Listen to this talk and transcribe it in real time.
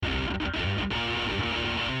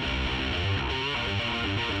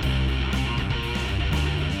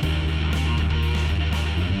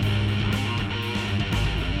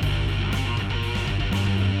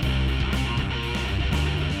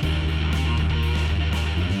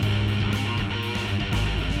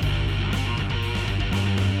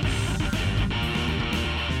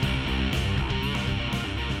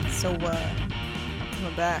So,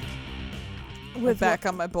 Coming back. with Back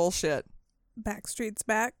on my bullshit. Backstreet's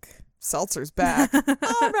back. Seltzer's back. All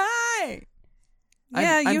right.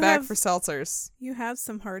 Yeah, I'm back for seltzers. You have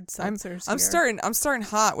some hard seltzers. I'm starting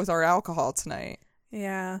hot with our alcohol tonight.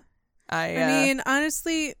 Yeah. I mean,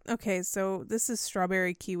 honestly, okay, so this is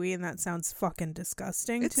strawberry kiwi, and that sounds fucking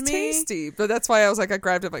disgusting to me. It's tasty, but that's why I was like, I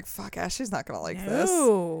grabbed it. Like, fuck, Ashley's not gonna like this. I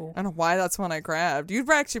don't know why that's one I grabbed. You'd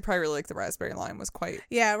actually probably really like the raspberry lime. Was quite.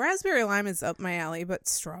 Yeah, raspberry lime is up my alley, but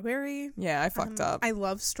strawberry. Yeah, I fucked up. I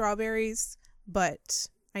love strawberries, but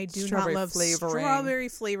I do Strawberry not love flavoring. strawberry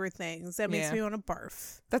flavor things. That makes me want to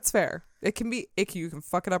barf. That's fair. It can be icky. You can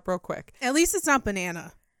fuck it up real quick. At least it's not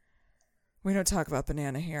banana. We don't talk about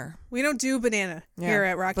banana here. We don't do banana here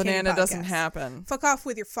at Rock Candy Banana Podcast. doesn't happen. Fuck off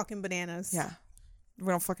with your fucking bananas. Yeah. We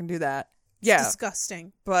don't fucking do that. It's yeah.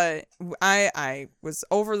 disgusting. But I was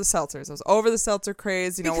over the seltzers. I was over the seltzer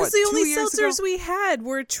craze. You know what? Because the only 2 years seltzers ago? we had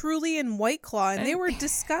were Truly and White Claw, and they were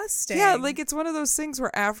disgusting. Yeah, like it's one of those things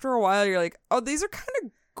where after a while you're like, oh, these are kind of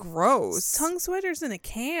gross. Tongue sweaters in a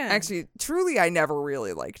can. Actually, Truly, I never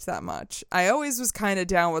really liked that much. I always was kind of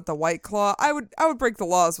down with the White Claw. I would break the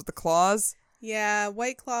laws with the claws. Yeah,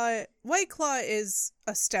 White Claw is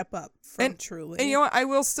a step up from Truly. And you know what? I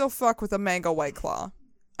will still fuck with a mango White Claw.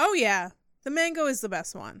 Oh, yeah. The mango is the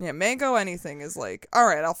best one. Yeah, mango anything is like, all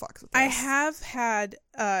right, I'll fuck with this. I have had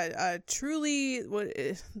Truly,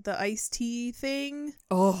 the iced tea thing.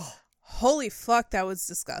 Oh. Holy fuck, that was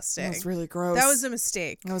disgusting. That was really gross. That was a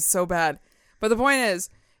mistake. That was so bad. But the point is,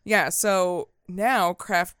 yeah, so now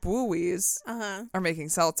craft breweries are making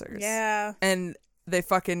seltzers. Yeah. And they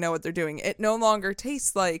fucking know what they're doing. It no longer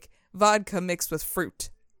tastes like vodka mixed with fruit.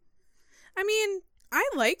 I mean, I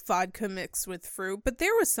like vodka mixed with fruit, but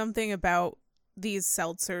there was something about these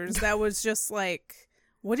seltzers that was just like,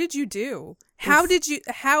 what did you do? How did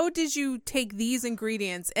you take these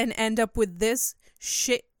ingredients and end up with this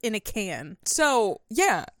shit in a can? So,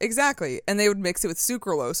 yeah, exactly. And they would mix it with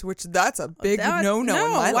sucralose, which that's a big no-no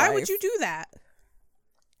in my life. Why would you do that?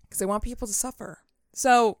 Because they want people to suffer.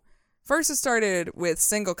 So, first it started with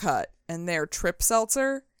Single Cut and their Trip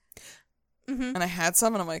Seltzer. Mm-hmm. And I had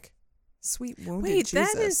some and I'm like, sweet wounded Jesus.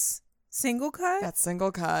 Wait, that is Single Cut? That's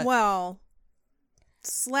Single Cut. Well,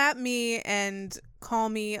 slap me and call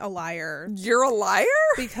me a liar. You're a liar?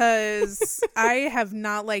 Because I have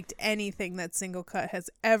not liked anything that Single Cut has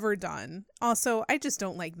ever done. Also, I just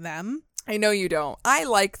don't like them. I know you don't. I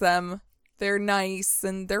like them. They're nice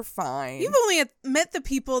and they're fine. You've only met the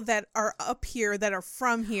people that are up here that are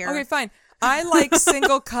from here. Okay, fine. I like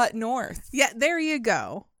Single Cut North. Yeah, there you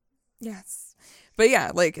go. Yes. But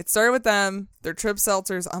yeah, like it started with them, their Trip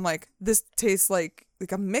Seltzers. I'm like, this tastes like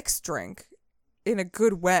a mixed drink in a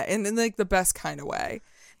good way, and in like the best kind of way.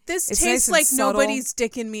 This tastes like nobody's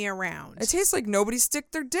dicking me around. It tastes like nobody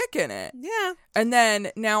stick their dick in it. Yeah. And then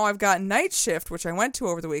now I've got Night Shift, which I went to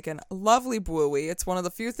over the weekend. Lovely brewery. It's one of the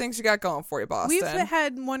few things you got going for you, Boston. We've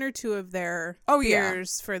had one or two of their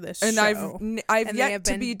beers for this and show. I've yet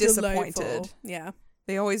to be disappointed. Delightful. Yeah.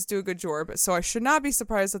 They always do a good job. So I should not be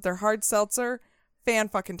surprised that their hard seltzer,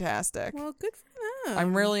 fan-fucking-tastic. Well, good for them.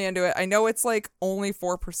 I'm really into it. I know it's like only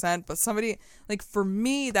 4%, but somebody, like for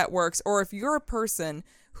me, that works. Or if you're a person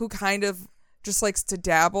who kind of just likes to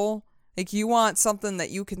dabble, like you want something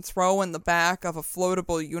that you can throw in the back of a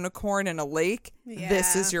floatable unicorn in a lake,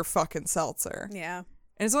 this is your fucking seltzer. Yeah.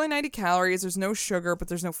 And it's only 90 calories. There's no sugar, but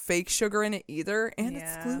there's no fake sugar in it either. And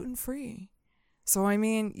it's gluten-free. So, I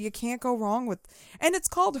mean, you can't go wrong with... And it's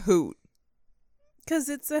called Hoot. Because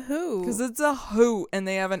it's a hoot. Because it's a hoot, and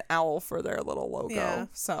they have an owl for their little logo. Yeah,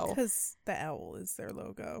 so because the owl is their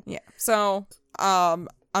logo. Yeah. So, I'm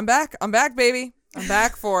back. I'm back, baby. I'm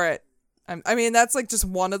back for it. I mean, that's like just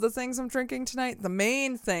one of the things I'm drinking tonight. The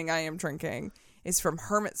main thing I am drinking is from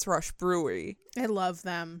Hermit Thrush Brewery. I love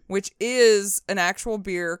them. Which is an actual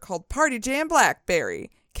beer called Party Jam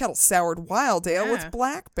Blackberry. Kettle soured wild ale with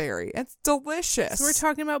blackberry. It's delicious. So we're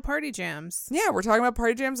talking about party jams. Yeah, we're talking about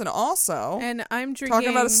party jams, and also I'm drinking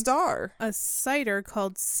talking about a cider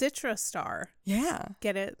called Citra Star. Yeah,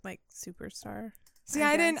 get it? Like Superstar. See,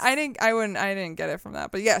 I didn't get it from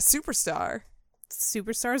that, but yeah, Superstar.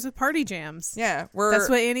 Superstars with party jams. Yeah, that's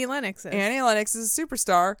what Annie Lennox is. Annie Lennox is a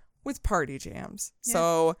superstar with party jams. Yeah.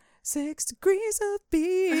 So 6 degrees of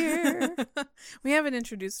beer. We haven't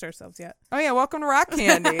introduced ourselves yet. Oh yeah, welcome to Rock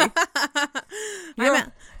Candy.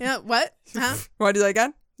 What? Huh? Want to do that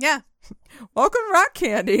again? Yeah. Welcome to Rock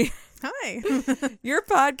Candy. Hi. Your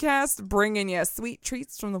podcast bringing you sweet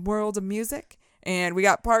treats from the world of music. And we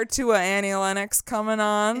got part 2 of Annie Lennox coming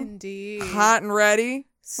on. Indeed. Hot and ready.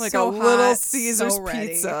 Like so a little hot, Caesar's so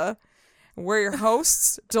pizza. We're your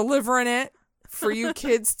hosts, delivering it For you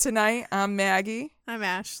kids tonight, I'm Maggie. I'm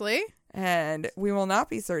Ashley. And we will not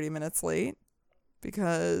be 30 minutes late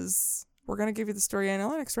because we're going to give you the story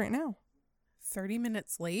analytics right now. 30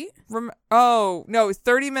 minutes late? Oh, no,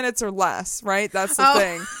 30 minutes or less, right? That's the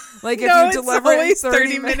thing. Like, if no, you deliver it's in always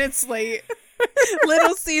 30 minutes late.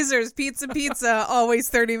 Little Caesars, pizza, always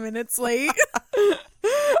 30 minutes late.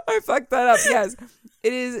 I fucked that up. Yes.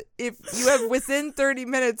 It is if you have within 30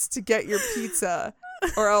 minutes to get your pizza,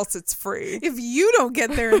 or else it's free. If you don't get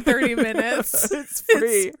there in 30 minutes, it's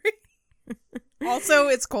free. Also,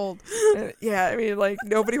 it's cold. Yeah, I mean, like,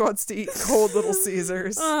 nobody wants to eat cold Little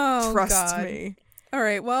Caesars. Oh, Trust God. me. All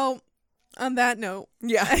right, well, on that note.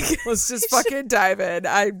 Yeah, let's just fucking dive in.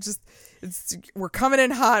 We're coming in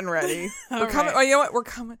hot and ready. We're coming. Right. Oh, you know what? We're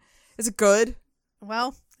coming. Is it good?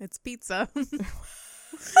 Well, it's pizza. We're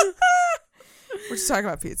just talking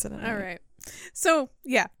about pizza tonight. All right. So,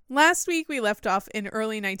 yeah, last week we left off in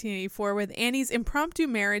early 1984 with Annie's impromptu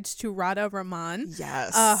marriage to Radha Raman,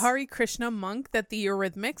 yes, a Hare Krishna monk that the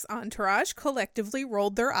Eurythmics entourage collectively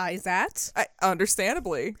rolled their eyes at.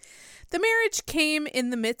 Understandably. The marriage came in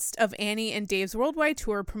the midst of Annie and Dave's worldwide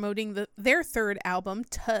tour promoting their third album,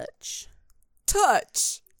 Touch.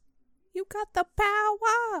 Touch. You got the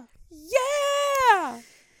power. Yeah.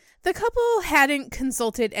 The couple hadn't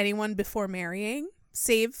consulted anyone before marrying,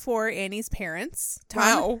 save for Annie's parents.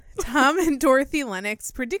 Tom and Dorothy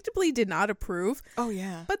Lennox predictably did not approve. Oh,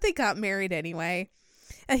 yeah. But they got married anyway.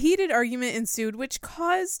 A heated argument ensued, which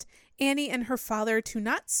caused Annie and her father to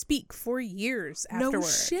not speak for years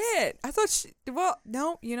afterwards. No shit. I thought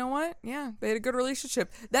no, you know what? Yeah, they had a good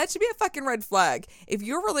relationship. That should be a fucking red flag. If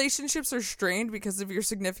your relationships are strained because of your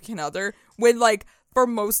significant other, when, like, for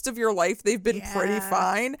most of your life, they've been pretty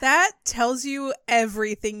fine. That tells you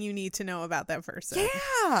everything you need to know about that person.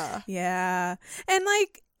 Yeah. Yeah. And,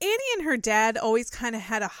 like, Annie and her dad always kind of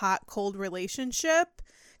had a hot-cold relationship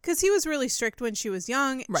because he was really strict when she was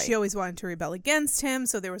young. Right. She always wanted to rebel against him,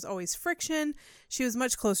 so there was always friction. She was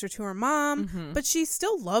much closer to her mom, but she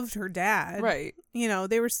still loved her dad. Right. You know,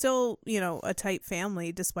 they were still, a tight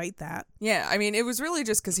family despite that. Yeah, I mean, it was really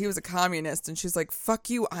just because he was a communist, and she's like, fuck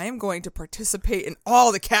you, I am going to participate in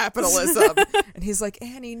all the capitalism. And he's like,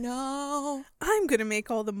 Annie, no. I'm going to make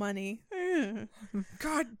all the money.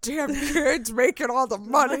 God damn kids making all the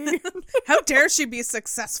money. How dare she be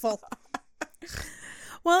successful?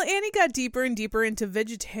 While Annie got deeper and deeper into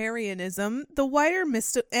vegetarianism, the wider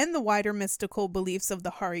mystical beliefs of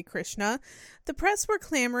the Hare Krishna, the press were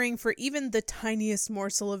clamoring for even the tiniest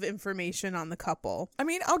morsel of information on the couple. I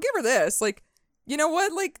mean, I'll give her this. Like, you know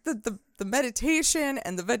what? Like, the meditation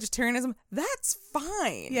and the vegetarianism, that's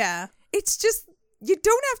fine. Yeah. It's just, you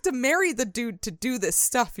don't have to marry the dude to do this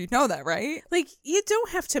stuff. You know that, right? Like, you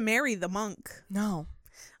don't have to marry the monk. No.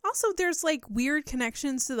 Also, there's, like, weird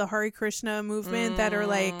connections to the Hare Krishna movement that are,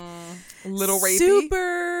 like, little rapey.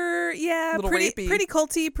 Super, yeah, rapey. Pretty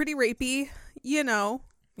culty, pretty rapey,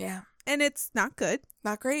 Yeah. And it's not good.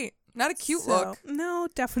 Not great. Not a cute look. No,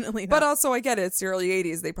 definitely not. But also, I get it. It's the early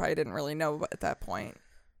 80s. They probably didn't really know at that point.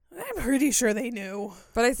 I'm pretty sure they knew.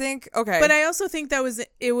 But I think, okay. But I also think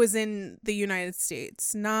it was in the United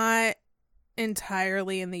States, not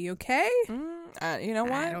entirely in the UK. You know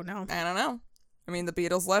what? I don't know. I mean, the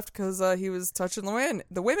Beatles left because he was touching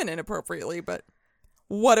the women inappropriately, but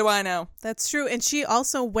what do I know? That's true. And she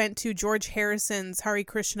also went to George Harrison's Hare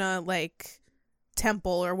Krishna, like,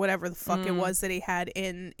 temple or whatever the fuck it was that he had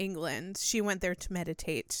in England. She went there to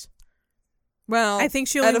meditate. Well, I think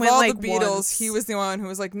she only went, all like, the Beatles, once. He was the one who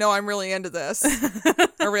was like, no, I'm really into this.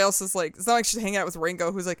 Everybody else is like, it's not like she's hanging out with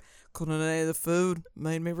Ringo, who's like, couldn't eat the food,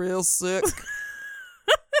 made me real sick.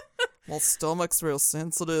 My stomach's real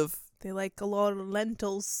sensitive. They like a lot of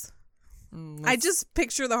lentils. I just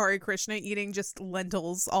picture the Hare Krishna eating just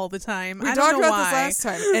lentils all the time. We talked about this last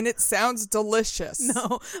time, and it sounds delicious. No.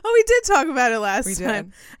 Oh, we did talk about it last time.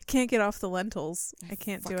 Did. I can't get off the lentils. I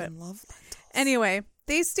can't do it. I love lentils. Anyway,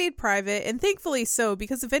 they stayed private, and thankfully so,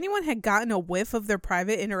 because if anyone had gotten a whiff of their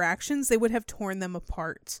private interactions, they would have torn them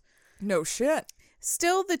apart. No shit.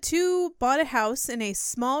 Still, the two bought a house in a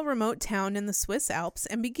small remote town in the Swiss Alps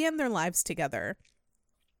and began their lives together.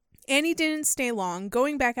 Annie didn't stay long,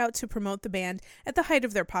 going back out to promote the band at the height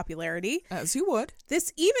of their popularity. As you would.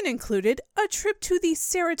 This even included a trip to the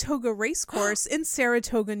Saratoga Racecourse in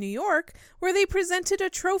Saratoga, New York, where they presented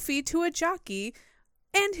a trophy to a jockey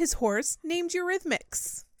and his horse named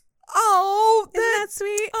Eurythmics. Oh, isn't that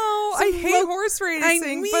sweet? Oh, I hate horse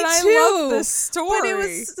racing, but I love this story. But it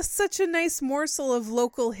was such a nice morsel of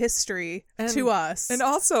local history to us. And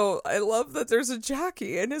also, I love that there's a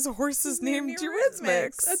jockey and his horse is named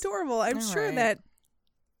Eurythmics. Adorable. I'm sure that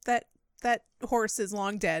horse is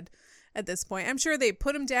long dead at this point. I'm sure they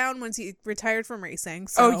put him down once he retired from racing.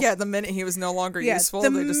 So. Oh, yeah, the minute he was no longer useful, the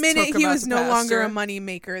they just minute took him he out was to no longer pasture. a money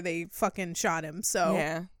maker, they fucking shot him. So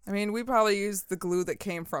yeah, I mean, we probably used the glue that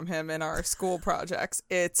came from him in our school projects.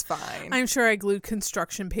 It's fine. I'm sure I glued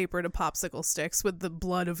construction paper to popsicle sticks with the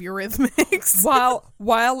blood of Eurythmics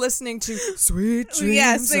while listening to Sweet Dreams.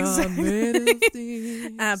 Yes, Are made of exactly.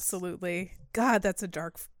 these. Absolutely. God, that's a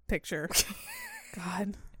dark picture.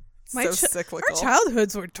 God. So cyclical. Our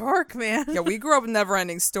childhoods were dark, man. Yeah, we grew up with Never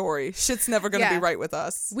Ending Story. Shit's never going to Yeah. be right with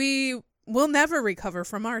us. We will never recover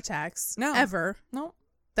from our tax. No. Ever. No.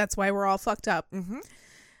 That's why we're all fucked up. Mm-hmm.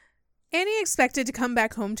 Annie expected to come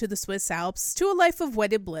back home to the Swiss Alps to a life of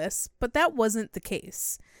wedded bliss, but that wasn't the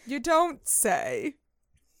case. You don't say.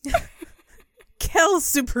 Quelle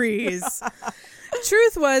surprise.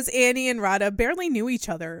 Truth was, Annie and Rada barely knew each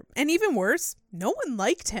other. And even worse, no one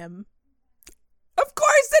liked him. Of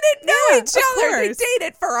course they didn't know Yeah, each of other. They course.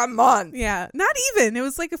 dated for a month. Yeah, not even. It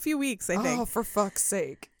was like a few weeks, I think. Oh, for fuck's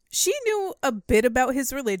sake. She knew a bit about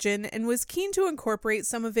his religion and was keen to incorporate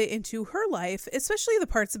some of it into her life, especially the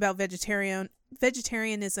parts about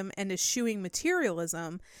vegetarianism and eschewing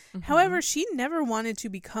materialism. Mm-hmm. However, she never wanted to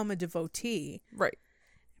become a devotee. Right.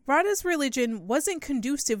 Rada's religion wasn't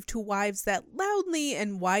conducive to wives that loudly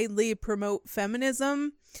and widely promote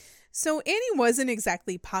feminism, so Annie wasn't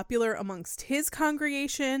exactly popular amongst his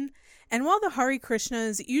congregation, and while the Hare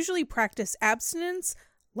Krishnas usually practice abstinence,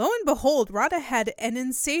 lo and behold, Rada had an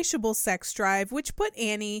insatiable sex drive, which put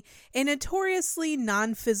Annie, a notoriously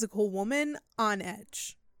non-physical woman, on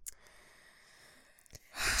edge.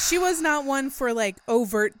 She was not one for, like,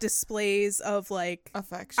 overt displays of, like,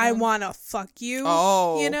 Affection. I want to fuck you,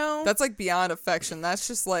 Oh. you know? That's like beyond affection. That's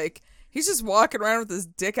just like, he's just walking around with his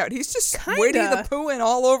dick out. He's just Kinda. Winnie the Poohing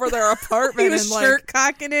all over their apartment. He was and shirt like,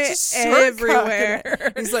 cocking it just shirt cocking everywhere.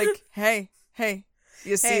 it. He's like, hey,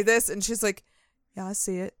 you see Hey. this? And she's like, yeah, I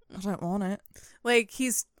see it. I don't want it. Like,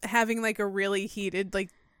 he's having, like, a really heated, like,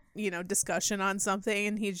 you know, discussion on something,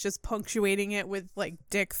 and he's just punctuating it with, like,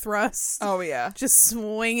 dick thrusts. Oh, yeah. Just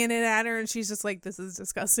swinging it at her, and she's just like, this is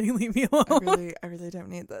disgusting. Leave me alone. I really don't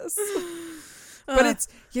need this. But it's,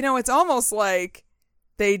 you know, it's almost like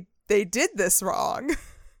they did this wrong.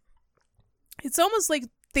 It's almost like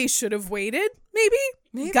they should have waited,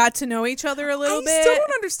 maybe? Got to know each other a little bit. I still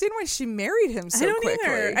don't understand why she married him so I don't quickly.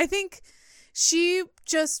 either. I think she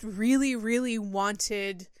just really, really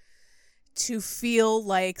wanted to feel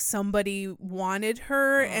like somebody wanted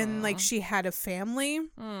her and like she had a family.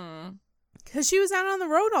 Because she was out on the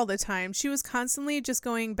road all the time. She was constantly just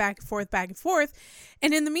going back and forth.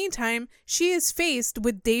 And in the meantime, she is faced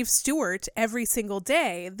with Dave Stewart every single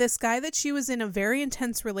day. This guy that she was in a very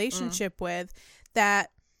intense relationship with,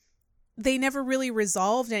 that they never really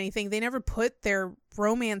resolved anything. They never put their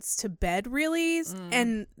romance to bed, really.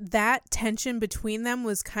 And that tension between them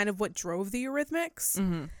was kind of what drove the Eurythmics.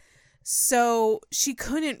 Mm-hmm. So she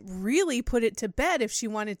couldn't really put it to bed if she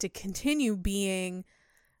wanted to continue being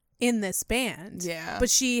in this band. Yeah. But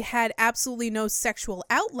she had absolutely no sexual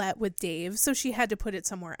outlet with Dave, so she had to put it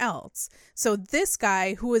somewhere else. So this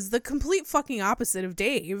guy, who was the complete fucking opposite of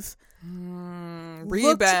Dave,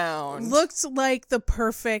 rebound. looked like the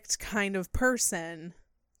perfect kind of person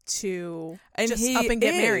to And just he up and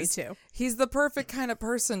get is. married to. He's the perfect kind of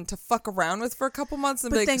person to fuck around with for a couple months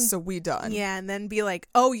and But be like, then- so we done. Yeah, and then be like,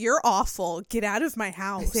 oh, you're awful. Get out of my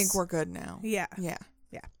house. I think we're good now. Yeah. Yeah.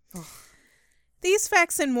 These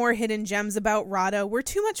facts and more hidden gems about Rada were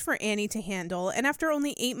too much for Annie to handle, and after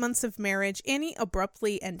only 8 months of marriage, Annie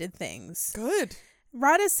abruptly ended things. Good.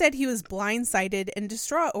 Rada said he was blindsided and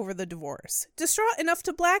distraught over the divorce. Distraught enough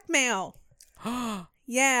to blackmail.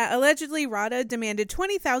 Yeah, allegedly Rada demanded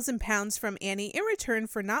 £20,000 from Annie in return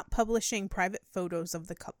for not publishing private photos of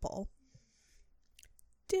the couple.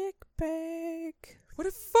 Dick bag. What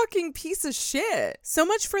a fucking piece of shit. So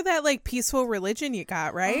much for that, like, peaceful religion you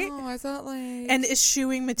got, right? Oh, I thought like... And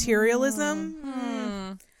eschewing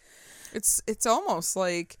materialism. It's almost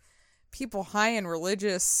like people high in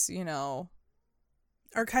religious, you know,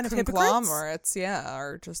 Are kind of hypocrites. conglomerates,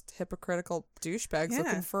 are just hypocritical douchebags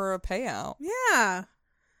looking for a payout. Yeah.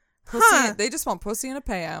 Pussy, they just want pussy and a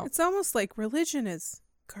payout. It's almost like religion is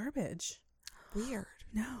garbage. Weird.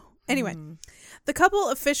 No. Anyway, the couple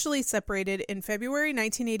officially separated in February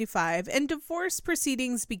 1985, and divorce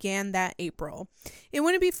proceedings began that April. It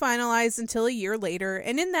wouldn't be finalized until a year later,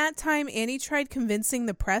 and in that time, Annie tried convincing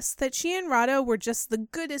the press that she and Rada were just the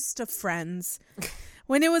goodest of friends.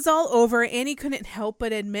 When it was all over, Annie couldn't help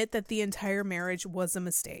but admit that the entire marriage was a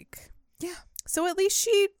mistake. Yeah. So at least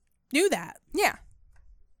she knew that. Yeah.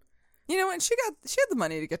 You know, and she had the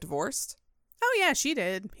money to get divorced. Oh, yeah, she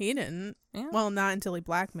did. He didn't. Yeah. Well, not until he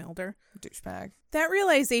blackmailed her. Douchebag. That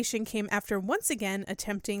realization came after once again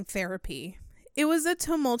attempting therapy. It was a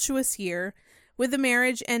tumultuous year, with the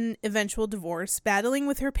marriage and eventual divorce, battling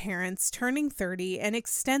with her parents, turning 30, and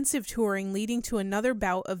extensive touring leading to another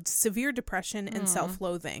bout of severe depression and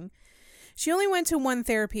self-loathing. She only went to one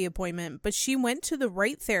therapy appointment, but she went to the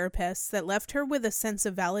right therapist that left her with a sense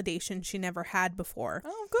of validation she never had before.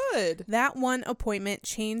 Oh, good. That one appointment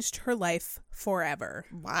changed her life forever.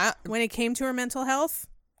 Wow. When it came to her mental health,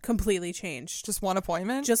 completely changed. Just one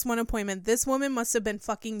appointment? Just one appointment. This woman must have been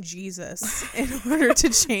fucking Jesus in order to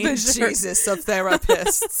change the Jesus of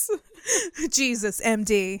therapists. Jesus,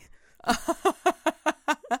 MD.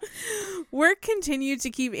 Work continued to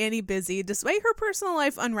keep Annie busy despite her personal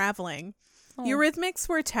life unraveling. Eurythmics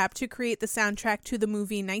were tapped to create the soundtrack to the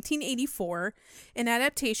movie 1984, an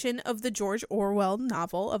adaptation of the George Orwell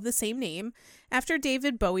novel of the same name, after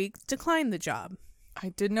David Bowie declined the job. I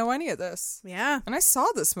didn't know any of this. Yeah. And I saw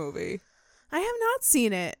this movie. I have not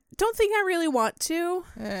seen it. Don't think I really want to.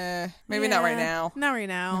 Maybe not right now. Not right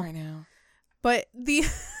now. Not right now. But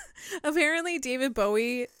apparently David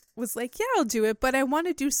Bowie was like, yeah, I'll do it, but I want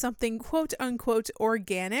to do something quote unquote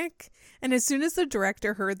organic. And as soon as the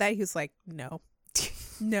director heard that, he was like, no,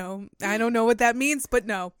 no, I don't know what that means, but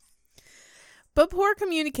no. But poor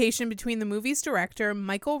communication between the movie's director,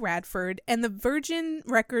 Michael Radford, and the Virgin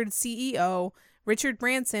Records CEO, Richard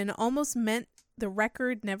Branson, almost meant the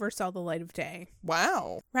record never saw the light of day.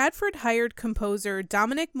 Wow. Radford hired composer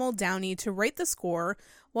Dominic Muldowney to write the score,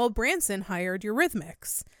 while Branson hired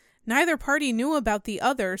Eurythmics. Neither party knew about the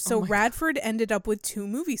other, so Radford ended up with 2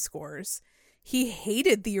 movie scores. He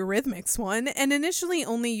hated the Eurythmics one and initially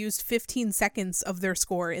only used 15 seconds of their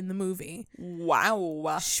score in the movie.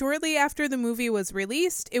 Wow. Shortly after the movie was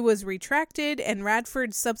released, it was retracted and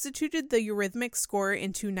Radford substituted the Eurythmics score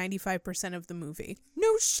into 95% of the movie.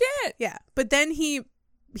 No shit. Yeah, but then he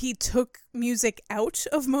took music out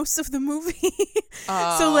of most of the movie.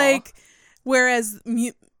 So like, whereas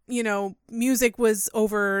music was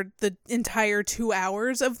over the entire 2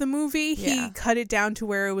 hours of the movie, he cut it down to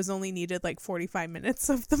where it was only needed like 45 minutes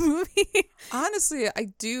of the movie. Honestly,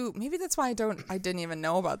 maybe that's why I didn't even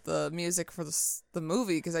know about the music for the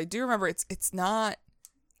movie, because I do remember it's not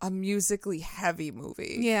a musically heavy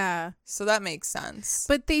movie. Yeah. So that makes sense.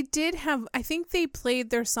 But they did have, I think they played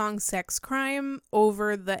their song Sex Crime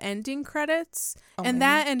over the ending credits, and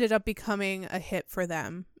that ended up becoming a hit for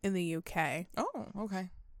them in the UK. Oh, okay.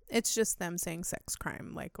 It's just them saying sex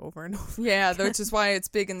crime like over and over. Yeah, which is why it's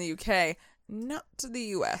big in the UK, not to the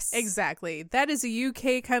US. Exactly. That is a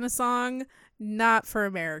UK kind of song, not for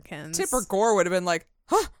Americans. Tipper Gore would have been like,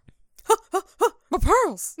 huh, my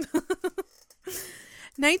pearls.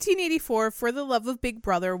 1984, For the Love of Big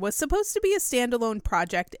Brother, was supposed to be a standalone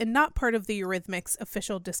project and not part of the Eurythmics'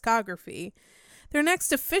 official discography. Their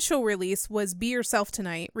next official release was Be Yourself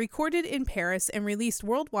Tonight, recorded in Paris and released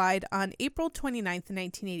worldwide on April 29th,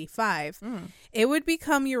 1985. It would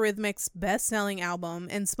become Eurythmics' best-selling album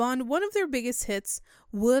and spawned one of their biggest hits,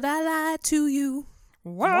 Would I Lie to You?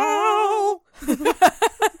 Wow.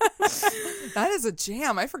 That is a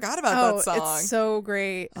jam. I forgot about that song. It's so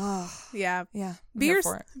great. Oh, yeah. Yeah. Be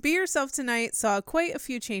Yourself Tonight saw quite a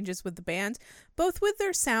few changes with the band, both with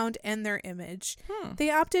their sound and their image. They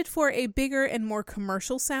opted for a bigger and more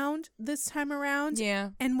commercial sound this time around. Yeah.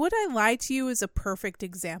 And Would I Lie to You is a perfect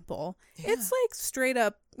example. Yeah. It's like straight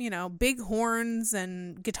up, big horns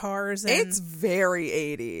and guitars. And it's very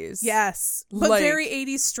 80s. Yes. But like, very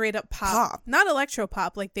 80s straight up pop. Not electro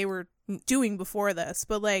pop like they were doing before this,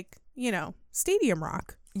 but like, stadium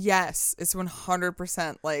rock. Yes. It's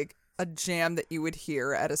 100% like a jam that you would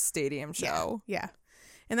hear at a stadium show. Yeah.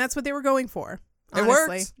 And that's what they were going for. Honestly. It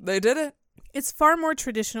worked. They did it. It's far more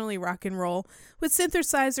traditionally rock and roll, with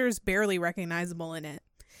synthesizers barely recognizable in it.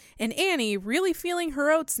 And Annie, really feeling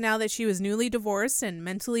her oats now that she was newly divorced and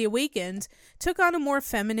mentally awakened, took on a more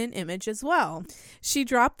feminine image as well. She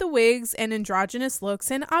dropped the wigs and androgynous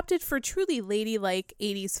looks and opted for truly ladylike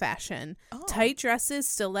 80s fashion. Tight dresses,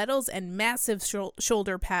 stilettos, and massive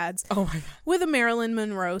shoulder pads. Oh my God. With a Marilyn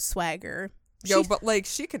Monroe swagger. But like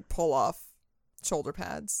she could pull off shoulder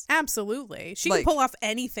pads. Absolutely. She can pull off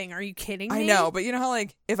anything. Are you kidding me? I know, but you know how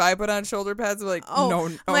like if I put on shoulder pads, I'm like,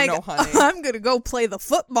 no, honey. I'm going to go play the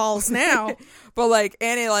footballs now. But like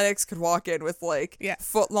Annie Lennox could walk in with like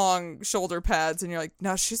foot-long shoulder pads and you're like,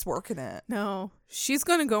 no, she's working it. No, she's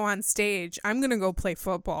going to go on stage. I'm going to go play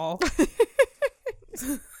football.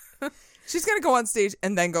 She's going to go on stage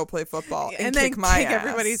and then go play football and then kick my ass.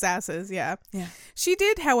 Everybody's asses, yeah. She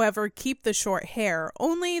did, however, keep the short hair,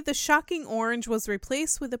 only the shocking orange was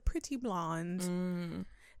replaced with a pretty blonde.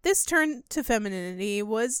 This turn to femininity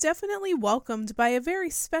was definitely welcomed by a very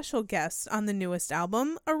special guest on the newest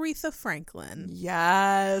album, Aretha Franklin.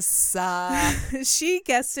 Yes. She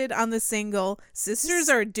guested on the single, Sisters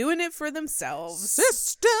Are Doing It For Themselves.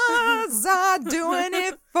 Sisters are doing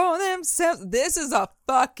it for themselves. This is a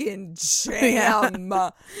fucking jam. Yeah.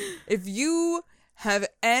 If you have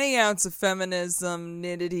any ounce of feminism,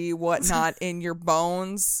 nitty, whatnot in your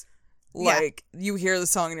bones, like, you hear the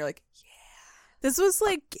song and you're like, this was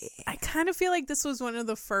like, I kind of feel like this was one of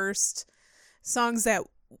the first songs that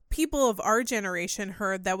people of our generation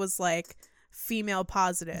heard that was like female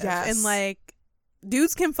positive. Yes. And like,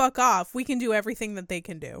 dudes can fuck off. We can do everything that they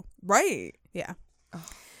can do. Right. Yeah. Oh.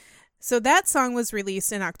 So that song was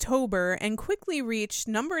released in October and quickly reached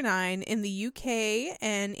number 9 in the UK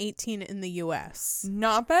and 18 in the US.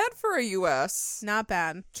 Not bad for a US. Not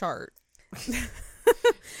bad. Chart.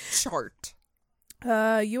 Chart.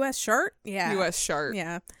 US chart? Yeah. US chart.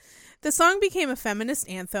 Yeah. The song became a feminist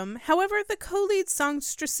anthem. However, the co-lead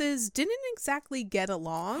songstresses didn't exactly get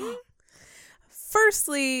along.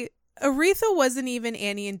 Firstly, Aretha wasn't even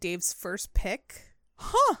Annie and Dave's first pick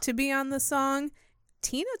to be on the song.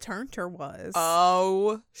 Tina Turner was.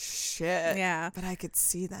 Oh, shit. Yeah. But I could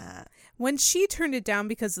see that. When she turned it down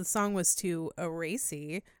because the song was too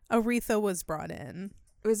racy, Aretha was brought in.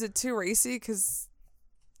 Was it too racy? Because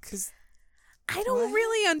I don't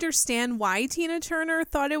really understand why Tina Turner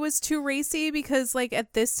thought it was too racy, because like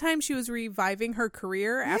at this time she was reviving her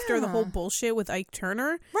career after the whole bullshit with Ike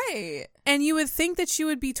Turner. Right. And you would think that she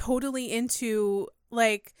would be totally into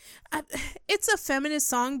like, it's a feminist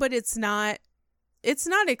song, but it's not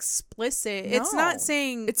explicit. No. It's not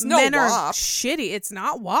saying it's no men WAP. are shitty. It's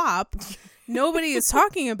not WAP. Nobody is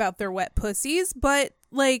talking about their wet pussies, but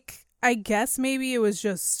like, I guess maybe it was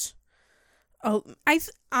just... Oh,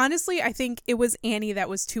 honestly, I think it was Annie that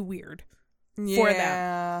was too weird for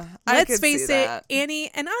them. Let's face it,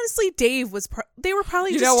 Annie and honestly Dave was. They were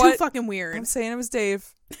probably just too fucking weird. I'm saying it was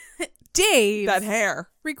Dave. Dave. That hair.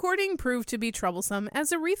 Recording proved to be troublesome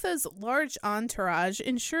as Aretha's large entourage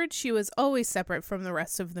ensured she was always separate from the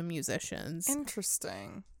rest of the musicians.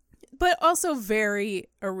 Interesting. But also very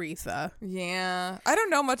Aretha. Yeah. I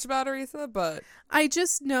don't know much about Aretha, but I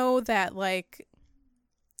just know that like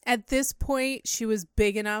at this point she was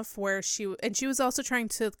big enough where she was also trying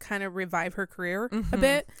to kind of revive her career a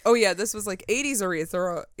bit. Oh yeah, this was like 80s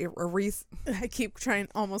Aretha. I keep trying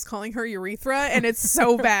almost calling her urethra and it's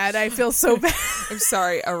so bad. I feel so bad. I'm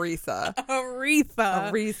sorry, Aretha.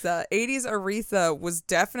 Aretha. 80s Aretha was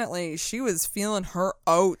definitely, she was feeling her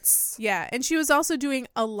oats. Yeah, and she was also doing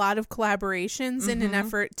a lot of collaborations in an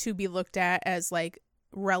effort to be looked at as like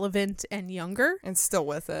relevant and younger. And still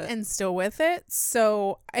with it.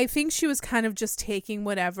 So I think she was kind of just taking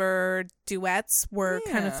whatever duets were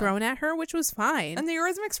kind of thrown at her, which was fine. And the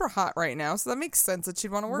Eurythmics were hot right now, so that makes sense that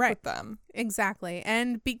she'd want to work with them. Exactly.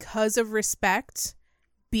 And because of Respect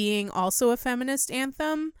being also a feminist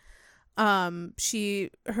anthem,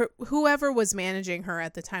 whoever was managing her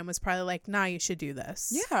at the time was probably like, nah, you should do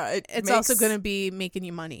this. Yeah. It's also going to be making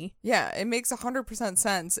you money. Yeah, it makes 100%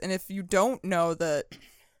 sense. And if you don't know the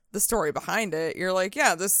story behind it, you're like,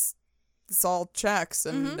 yeah, this all checks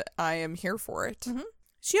and I am here for it.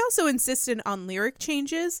 She also insisted on lyric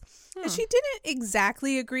changes, and she didn't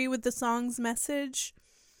exactly agree with the song's message.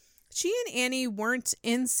 She and Annie weren't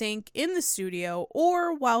in sync in the studio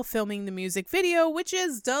or while filming the music video, which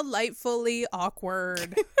is delightfully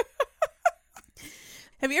awkward.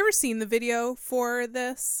 Have you ever seen the video for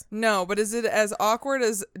this? No, but is it as awkward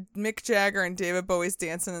as Mick Jagger and David Bowie's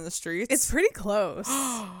dancing in the streets? It's pretty close.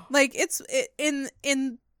 Like in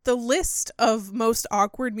the list of most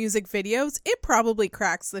awkward music videos, it probably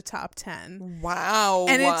cracks the top 10. Wow.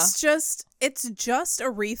 And it's just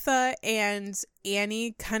Aretha and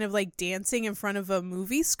Annie kind of like dancing in front of a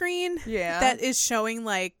movie screen that is showing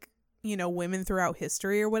like, you know, women throughout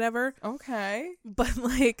history or whatever. Okay. But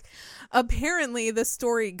like apparently the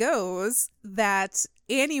story goes that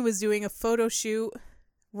Annie was doing a photo shoot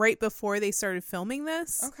right before they started filming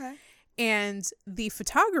this. Okay. And the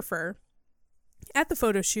photographer at the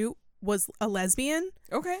photo shoot was a lesbian.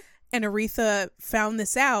 Okay. And Aretha found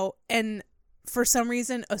this out and for some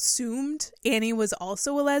reason assumed Annie was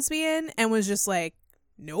also a lesbian and was just like,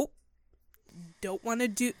 nope. Don't want to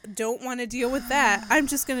deal with that. I'm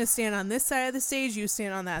just going to stand on this side of the stage. You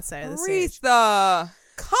stand on that side of the stage. Aretha,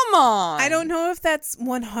 come on. I don't know if that's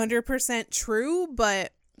 100% true,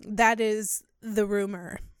 but that is the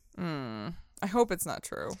rumor. I hope it's not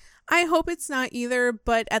true. I hope it's not either,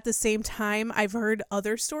 but at the same time, I've heard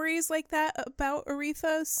other stories like that about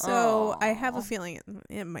Aretha, so I have a feeling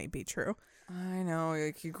it might be true. I know,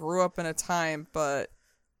 like you grew up in a time, but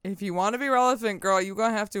if you want to be relevant, girl, you're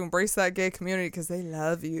going to have to embrace that gay community because they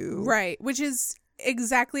love you. Right, which is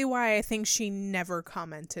exactly why I think she never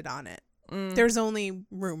commented on it. There's only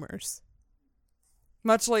rumors.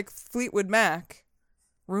 Much like Fleetwood Mac,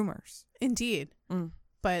 rumors. Indeed.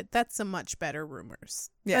 But that's a much better rumors.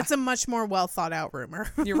 Yeah. That's a much more well thought out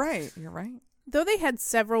rumor. You're right. You're right. Though they had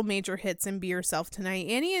several major hits in Be Yourself Tonight,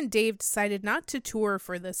 Annie and Dave decided not to tour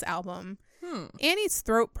for this album. Annie's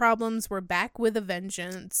throat problems were back with a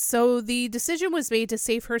vengeance, so the decision was made to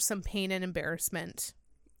save her some pain and embarrassment.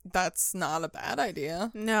 That's not a bad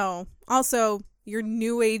idea. No. Also, your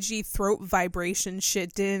new agey throat vibration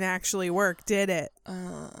shit didn't actually work, did it?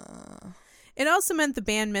 It also meant the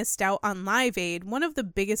band missed out on Live Aid, one of the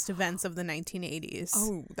biggest events of the 1980s.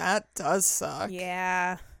 Oh, that does suck.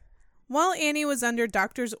 Yeah. While Annie was under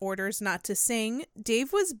doctor's orders not to sing,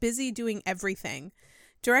 Dave was busy doing everything.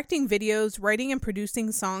 Directing videos, writing and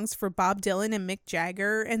producing songs for Bob Dylan and Mick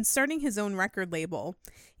Jagger, and starting his own record label.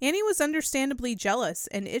 Annie was understandably jealous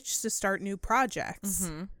and itched to start new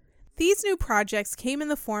projects. These new projects came in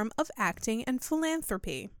the form of acting and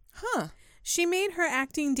philanthropy. She made her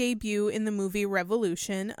acting debut in the movie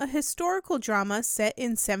Revolution, a historical drama set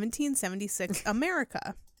in 1776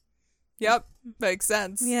 America. Yep, makes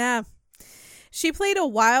sense. Yeah. She played a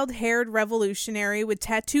wild-haired revolutionary with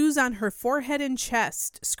tattoos on her forehead and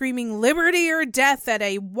chest, screaming liberty or death at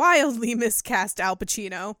a wildly miscast Al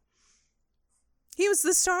Pacino. He was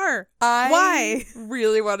the star. Why?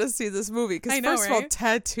 Really want to see this movie. Because first of all, right?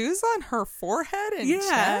 tattoos on her forehead and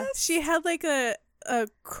chest? She had like a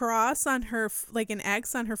cross on her, like an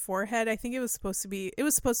X on her forehead. I think it was supposed to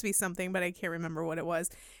be something, but I can't remember what it was.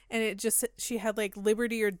 And she had like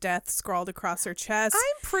liberty or death scrawled across her chest.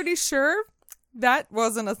 I'm pretty sure that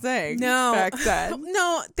wasn't a thing back then.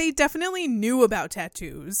 No, they definitely knew about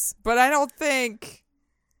tattoos. But I don't think...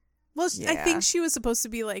 Well, I think she was supposed to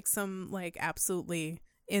be like some like absolutely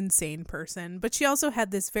insane person. But she also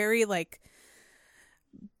had this very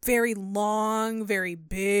long, very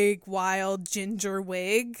big, wild ginger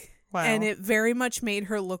wig. Wow. And it very much made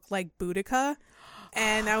her look like Boudica.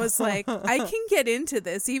 And I was like, I can get into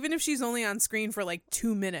this, even if she's only on screen for like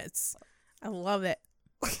 2 minutes. I love it.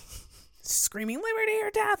 Screaming liberty or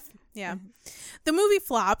death. Yeah. The movie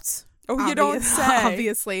flopped. Oh, you don't say.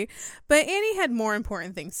 Obviously. But Annie had more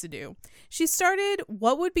important things to do. She started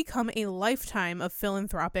what would become a lifetime of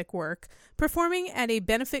philanthropic work, performing at a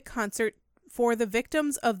benefit concert for the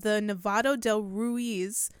victims of the Nevado del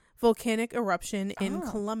Ruiz volcanic eruption in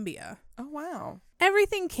Colombia. Oh, wow.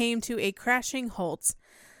 Everything came to a crashing halt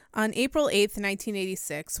on April 8th,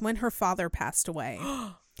 1986, when her father passed away.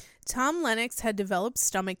 Tom Lennox had developed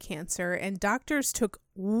stomach cancer, and doctors took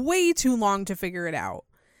way too long to figure it out.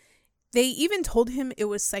 They even told him it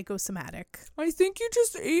was psychosomatic. I think you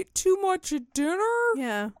just ate too much at dinner.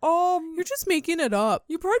 Yeah. You're just making it up.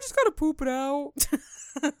 You probably just gotta poop it out.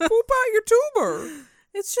 Poop out your tumor.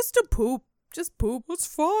 It's just a poop. Just poop. It's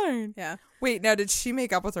fine. Yeah. Wait, now did she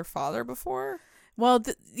make up with her father before? Well,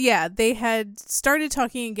 they had started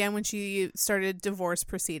talking again when she started divorce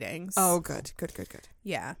proceedings. Oh, good.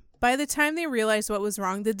 Yeah. By the time they realized what was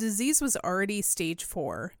wrong, the disease was already stage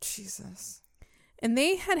 4. Jesus. And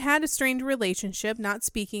they had a strained relationship, not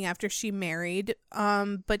speaking after she married,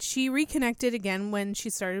 but she reconnected again when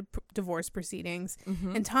she started divorce proceedings.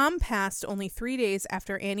 And Tom passed only 3 days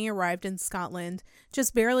after Annie arrived in Scotland,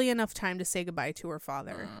 just barely enough time to say goodbye to her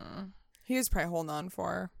father. He was probably holding on for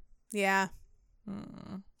her. Yeah.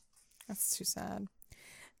 That's too sad.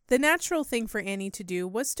 The natural thing for Annie to do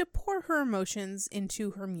was to pour her emotions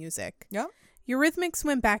into her music. Yep. Eurythmics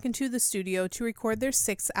went back into the studio to record their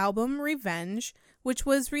 6th album, Revenge, which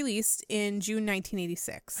was released in June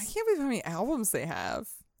 1986. I can't believe how many albums they have.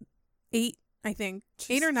 8, I think.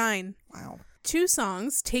 8 or 9. Wow. 2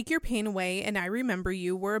 songs, Take Your Pain Away and I Remember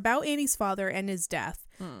You, were about Annie's father and his death.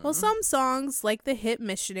 While some songs, like the hit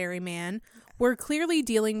Missionary Man, were clearly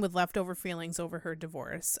dealing with leftover feelings over her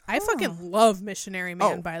divorce. I fucking love Missionary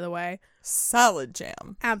Man, by the way. Solid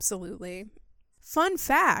jam. Absolutely. Fun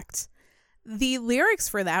fact, the lyrics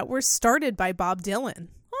for that were started by Bob Dylan.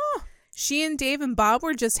 She and Dave and Bob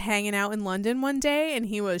were just hanging out in London one day, and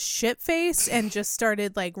he was shit-faced and just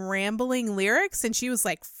started like rambling lyrics, and she was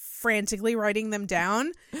like frantically writing them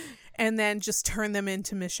down and then just turned them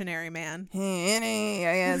into Missionary Man. Hey, Annie,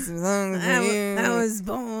 I got some songs for you. I was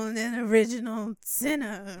born an original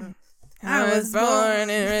sinner. I was born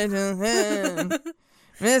an original sinner.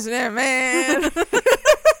 Missionary Man.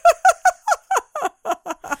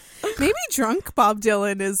 Maybe drunk Bob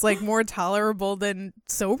Dylan is like more tolerable than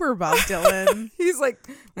sober Bob Dylan. He's like,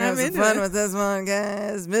 I'm having fun with this one,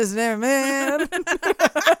 guys. Missionary Man.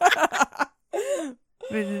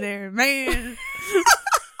 Missionary man.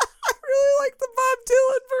 I really like the Bob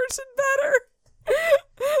Dylan version better.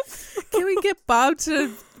 Can we get Bob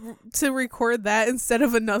to record that instead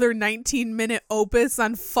of another 19-minute opus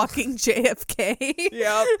on fucking JFK?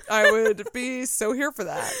 Yep, I would be so here for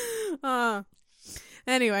that.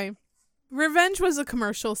 Anyway, Revenge was a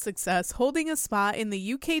commercial success, holding a spot in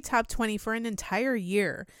the UK top 20 for an entire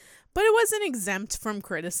year. But it wasn't exempt from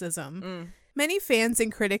criticism. Many fans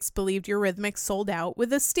and critics believed Eurythmics sold out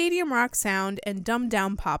with a stadium rock sound and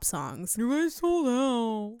dumbed-down pop songs. You guys sold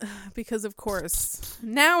out. Because, of course,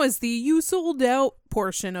 now is the you sold out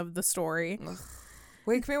portion of the story. Ugh.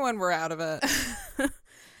 Wake me when we're out of it.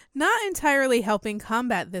 Not entirely helping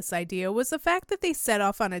combat this idea was the fact that they set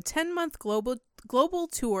off on a 10-month global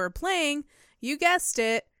tour playing, you guessed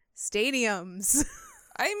it, stadiums.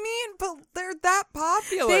 I mean, but they're that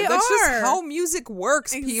popular. They That's are. just how music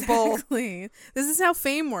works, people. Exactly. This is how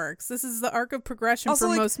fame works. This is the arc of progression Also, for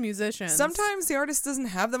like, most musicians. Sometimes the artist doesn't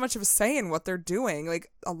have that much of a say in what they're doing.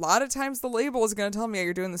 Like, a lot of times the label is going to tell me,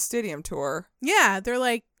 you're doing the stadium tour. Yeah, they're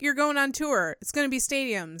like, you're going on tour. It's going to be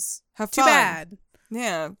stadiums. Have Too fun. bad.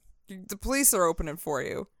 Yeah. The police are opening for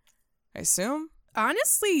you, I assume.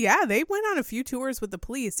 Honestly, yeah, they went on a few tours with the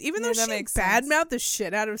police, even though that she makes sense. badmouthed the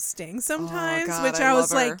shit out of Sting sometimes, God, which I I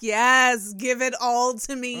was love her. like, yes, give it all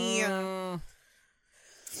to me.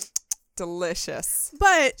 Delicious.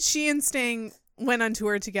 But she and Sting went on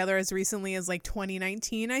tour together as recently as like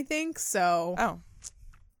 2019, I think. So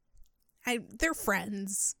they're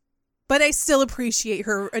friends. But I still appreciate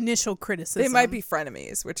her initial criticism. They might be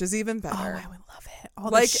frenemies, which is even better. Oh, I would love it. All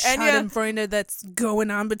Like the Enya- schadenfreude that's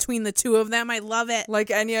going on between the two of them. I love it. Like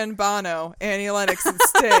Enya and Bono, Annie Lennox and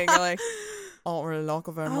Sting. Like, I don't really like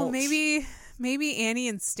it very Oh, much. maybe Annie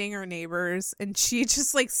and Sting are neighbors, and she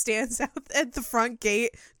just like stands out at the front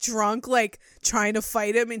gate, drunk, like trying to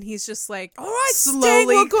fight him, and he's just like, All right, slowly, Sting,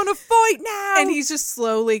 we're gonna fight now. and he's just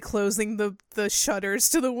slowly closing the shutters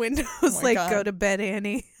to the windows, like, God. go to bed,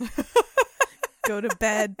 Annie. Go to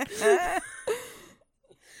bed.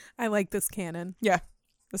 I like this canon. Yeah,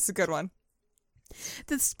 this is a good one.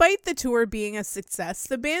 Despite the tour being a success,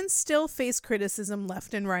 the band still faced criticism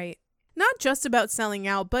left and right. Not just about selling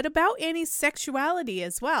out, but about Annie's sexuality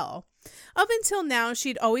as well. Up until now,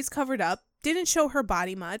 she'd always covered up, didn't show her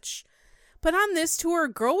body much. But on this tour,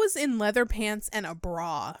 girl was in leather pants and a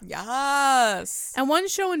bra. Yes. At one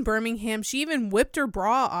show in Birmingham, she even whipped her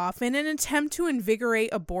bra off in an attempt to invigorate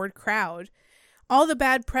a bored crowd. All the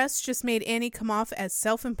bad press just made Annie come off as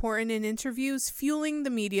self-important in interviews, fueling the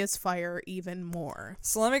media's fire even more.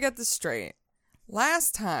 So let me get this straight.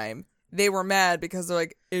 Last time, they were mad because they're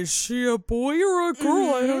like, is she a boy or a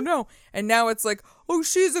girl? I don't know. And now it's like, oh,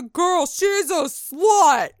 she's a girl. She's a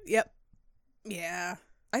slut. Yep. Yeah.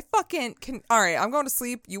 I fucking can. All right, I'm going to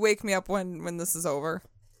sleep. You wake me up when this is over.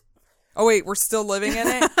 Oh, wait, we're still living in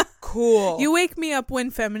it? Cool. You wake me up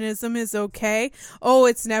when feminism is okay. Oh,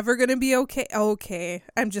 it's never going to be okay. Okay.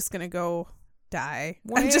 I'm just going to go die.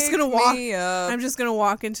 I'm just going to walk. I'm just going to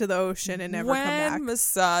walk into the ocean and never come back. When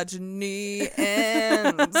misogyny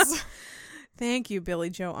ends. Thank you, Billy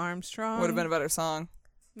Joe Armstrong. Would have been a better song.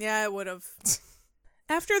 Yeah, it would have.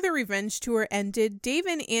 After the revenge tour ended, Dave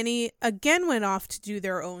and Annie again went off to do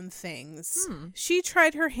their own things. She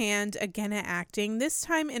tried her hand again at acting, this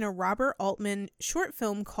time in a Robert Altman short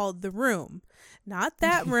film called The Room. Not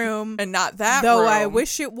That Room. And not that though room. I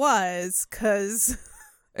wish it was, because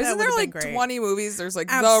Isn't there like 20 movies? There's like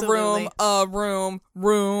Absolutely. The Room,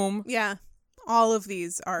 Room. Yeah, all of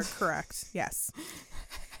these are correct. Yes.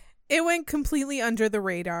 It went completely under the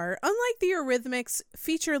radar, unlike the Eurythmics'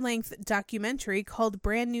 feature-length documentary called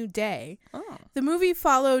Brand New Day. Oh. The movie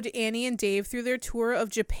followed Annie and Dave through their tour of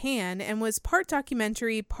Japan and was part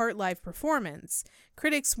documentary, part live performance.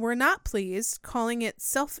 Critics were not pleased, calling it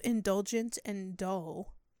self-indulgent and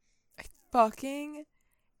dull. I fucking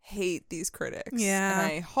hate these critics. Yeah.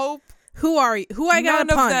 And I hope Who are you? Who I gotta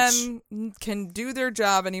none punch? of them can do their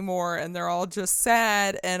job anymore, and they're all just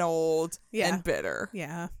sad and old Yeah. and bitter.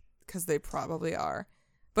 Yeah. Because they probably are.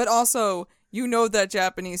 But also, you know that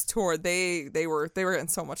Japanese tour, they were getting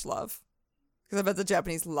so much love. Because I bet the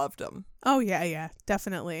Japanese loved them. Oh, yeah,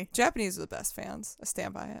 definitely. Japanese are the best fans. I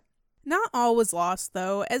stand by it. Not all was lost,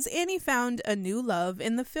 though, as Annie found a new love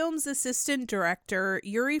in the film's assistant director,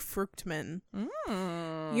 Yuri Fruchtman.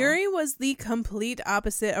 Yuri was the complete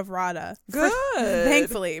opposite of Radha. Good.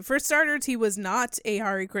 Thankfully. For starters, he was not a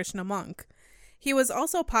Hare Krishna monk. He was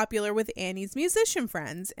also popular with Annie's musician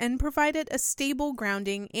friends and provided a stable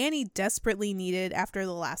grounding Annie desperately needed after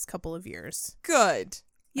the last couple of years. Good.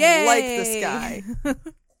 Yay! I like this guy.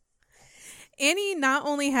 Annie not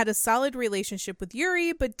only had a solid relationship with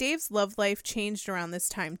Yuri, but Dave's love life changed around this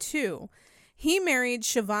time too. He married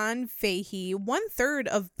Siobhan Fahey, 1/3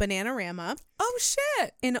 of Bananarama. Oh,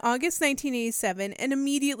 shit. In August 1987 and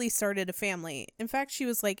immediately started a family. In fact, she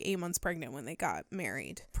was like 8 months pregnant when they got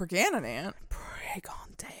married. Pregnant.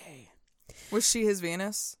 Pregante. Was she his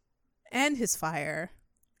Venus? And his fire.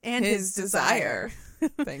 And his desire.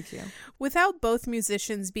 Thank you. Without both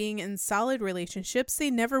musicians being in solid relationships,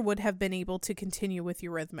 they never would have been able to continue with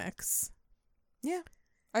Eurythmics. Yeah,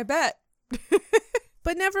 I bet.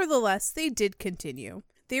 But nevertheless, they did continue.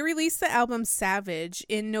 They released the album Savage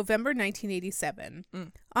in November 1987.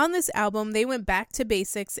 On this album, they went back to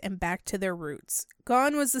basics and back to their roots.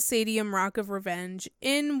 Gone was the stadium rock of revenge.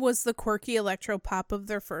 In was the quirky electro pop of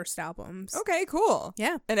their first albums. Okay, cool.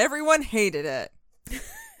 Yeah. And everyone hated it.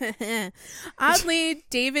 Oddly,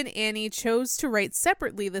 Dave and Annie chose to write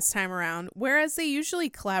separately this time around, whereas they usually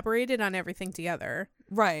collaborated on everything together.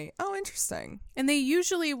 Right. Oh, interesting. And they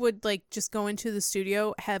usually would like just go into the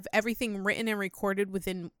studio, have everything written and recorded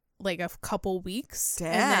within like a couple weeks. Dag.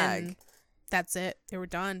 And then that's it. They were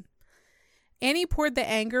done. Annie poured the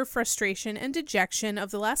anger, frustration, and dejection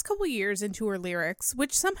of the last couple years into her lyrics,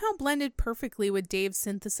 which somehow blended perfectly with Dave's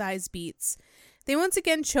synthesized beats. They once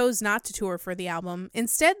again chose not to tour for the album.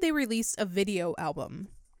 Instead, they released a video album.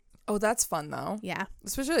 Oh, that's fun, though. Yeah.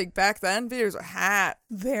 Especially like back then, videos were hot.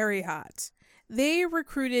 Very hot. They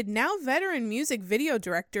recruited now veteran music video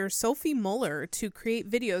director Sophie Muller to create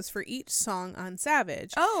videos for each song on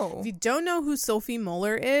Savage. Oh. If you don't know who Sophie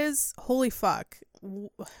Muller is, holy fuck.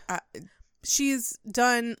 She's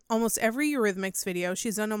done almost every Eurythmics video.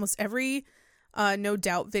 She's done almost every No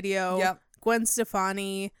Doubt video. Yep. Gwen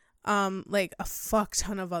Stefani. Like a fuck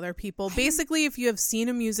ton of other people. Basically, if you have seen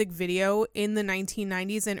a music video in the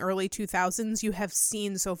 1990s and early 2000s, you have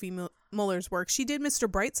seen Sophie Muller's work. She did Mr.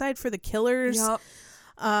 Brightside for the Killers. Yep.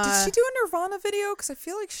 Did she do a Nirvana video? Because I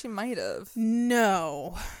feel like she might have.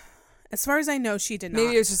 No. As far as I know, she did not.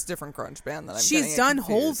 Maybe it's just a different grunge band that I'm She's done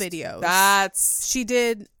whole confused. videos. She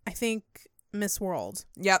did, I think, Miss World.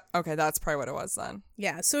 Yep. Okay, that's probably what it was then.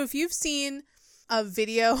 Yeah, so if you've seen a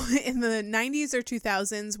video in the 90s or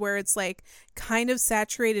 2000s where it's like kind of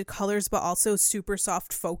saturated colors but also super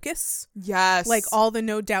soft focus. Yes. Like all the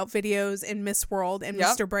No Doubt videos in Miss World and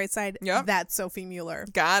Yep. Mr. Brightside. Yep. That's Sophie Muller.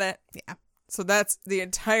 Got it. Yeah. So that's the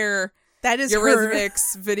entire That is her.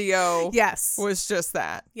 Eurythmics video. Yes. Was just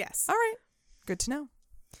that. Yes. All right. Good to know.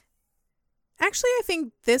 Actually, I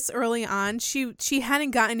think this early on, she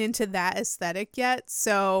hadn't gotten into that aesthetic yet,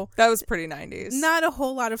 so That was pretty 90s. not a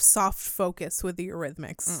whole lot of soft focus with the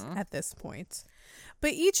Eurythmics at this point.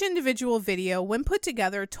 But each individual video, when put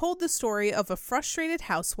together, told the story of a frustrated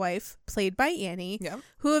housewife, played by Annie, Yep.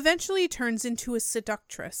 who eventually turns into a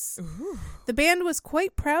seductress. Ooh. The band was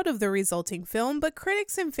quite proud of the resulting film, but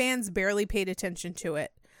critics and fans barely paid attention to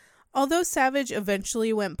it. Although Savage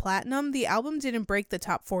eventually went platinum, the album didn't break the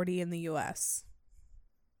top 40 in the US.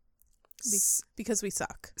 Because we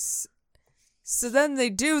suck. So then they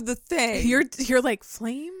do the thing. You're like,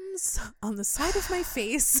 flames on the side of my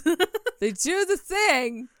face. They do the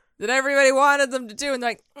thing that everybody wanted them to do, and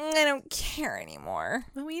they're like, I don't care anymore.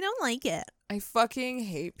 We don't like it. I fucking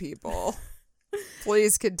hate people.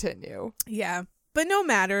 Please continue. Yeah, but no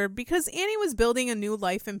matter, because Annie was building a new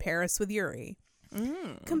life in Paris with Yuri.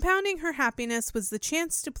 Compounding her happiness was the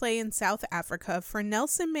chance to play in South Africa for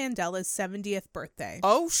Nelson Mandela's 70th birthday.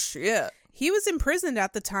 Oh, shit. He was imprisoned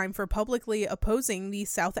at the time for publicly opposing the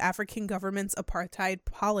South African government's apartheid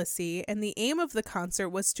policy, and the aim of the concert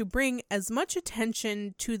was to bring as much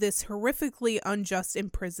attention to this horrifically unjust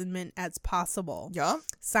imprisonment as possible. Yeah.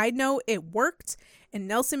 Side note, it worked, and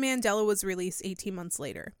Nelson Mandela was released 18 months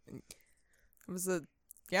later. It was a...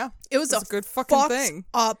 Yeah. It was a good fucking thing.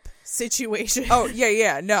 up situation. Oh,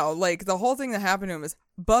 yeah. No, like, the whole thing that happened to him is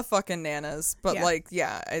fucking nanas. But, Yeah. like,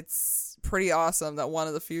 yeah, it's pretty awesome that one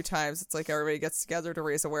of the few times it's like everybody gets together to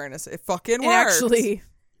raise awareness. It fucking It worked. actually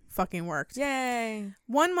fucking worked. Yay.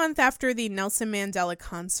 1 month after the Nelson Mandela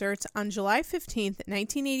concert, on July 15th,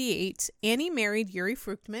 1988, Annie married Yuri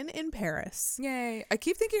Fruchtman in Paris. Yay. I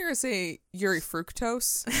keep thinking you're going to say Yuri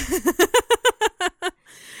Fructose.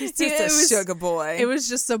 He's just It a was- sugar boy. It was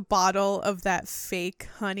just a bottle of that fake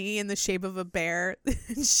honey in the shape of a bear.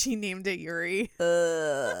 And she named it Yuri.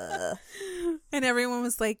 Ugh. And everyone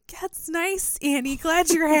was like, that's nice, Annie. Glad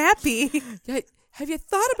you're happy. Yeah, have you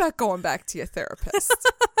thought about going back to your therapist?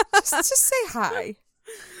 just say hi.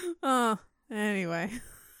 Oh, anyway.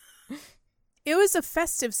 It was a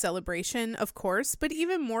festive celebration, of course, but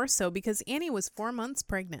even more so because Annie was 4 months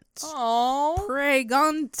pregnant. Oh,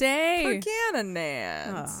 Pregante.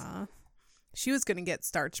 Forgananans. Aw. She was going to get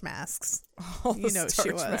starch masks. All You the know she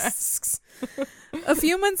starch was. masks. A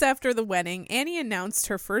few months after the wedding, Annie announced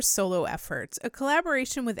her first solo effort, a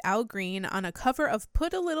collaboration with Al Green on a cover of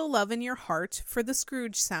Put a Little Love in Your Heart for the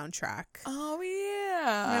Scrooge soundtrack. Oh,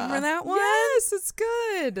 yeah. Remember that one? Yes, it's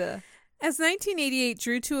good. As 1988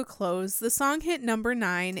 drew to a close, the song hit number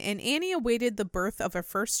 9, and Annie awaited the birth of her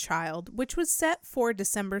first child, which was set for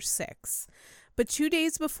December 6th. But 2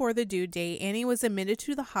 days before the due date, Annie was admitted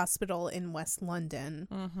to the hospital in West London.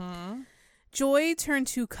 Mm-hmm. Joy turned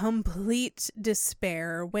to complete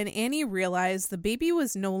despair when Annie realized the baby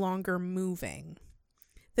was no longer moving.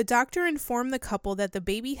 The doctor informed the couple that the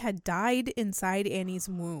baby had died inside Annie's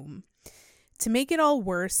womb. To make it all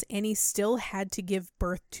worse, Annie still had to give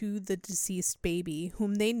birth to the deceased baby,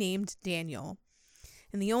 whom they named Daniel.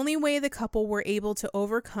 And the only way the couple were able to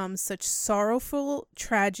overcome such sorrowful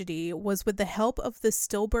tragedy was with the help of the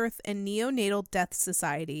Stillbirth and Neonatal Death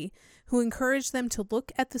Society, who encouraged them to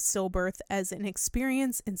look at the stillbirth as an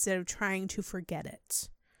experience instead of trying to forget it.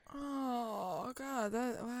 Oh, God,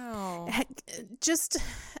 wow. Just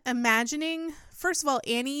imagining, first of all,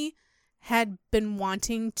 Annie had been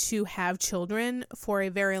wanting to have children for a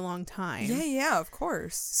very long time. Yeah, of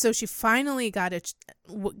course. So she finally got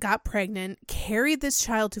pregnant, carried this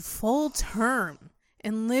child to full term,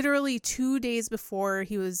 and literally 2 days before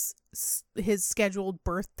his scheduled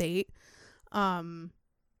birth date,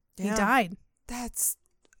 he died. That's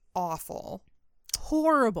awful.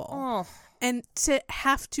 Horrible. Oh. And to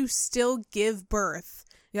have to still give birth,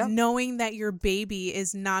 knowing that your baby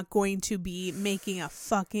is not going to be making a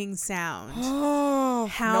fucking sound. Oh,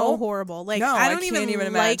 how horrible. Like, no, I don't can't even like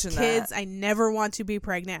imagine kids. that. I never want to be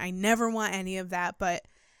pregnant. I never want any of that. But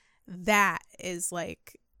that is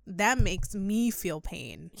like, that makes me feel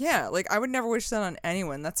pain. Yeah, like I would never wish that on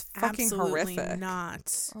anyone. That's fucking Absolutely horrific.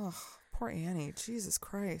 Not. Oh, poor Annie. Jesus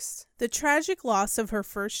Christ. The tragic loss of her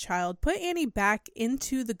first child put Annie back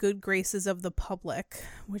into the good graces of the public,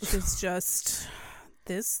 which is just...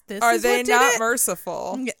 This Are is they what did not it.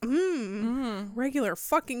 merciful? Regular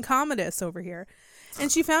fucking Commodus over here.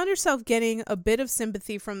 And she found herself getting a bit of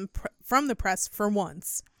sympathy from the press for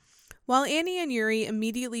once. While Annie and Yuri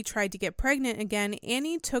immediately tried to get pregnant again,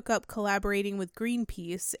 Annie took up collaborating with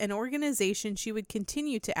Greenpeace, an organization she would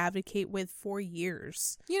continue to advocate with for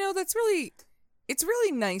years. You know, it's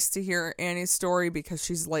really nice to hear Annie's story because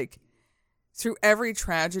she's like, through every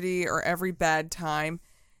tragedy or every bad time,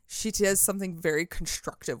 she does something very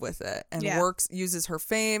constructive with it and uses her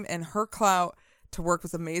fame and her clout to work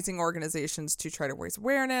with amazing organizations to try to raise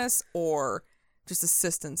awareness or just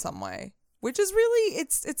assist in some way, which is really,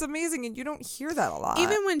 it's amazing. And you don't hear that a lot.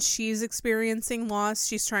 Even when she's experiencing loss,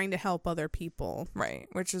 she's trying to help other people. Right.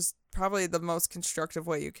 Which is probably the most constructive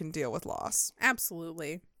way you can deal with loss.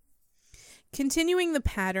 Absolutely. Continuing the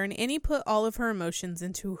pattern, Annie put all of her emotions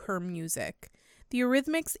into her music. The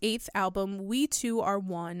Eurythmics' 8th album, We Two Are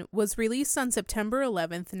One, was released on September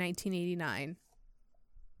 11th, 1989.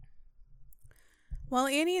 While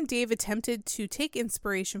Annie and Dave attempted to take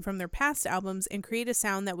inspiration from their past albums and create a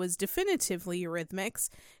sound that was definitively Eurythmics,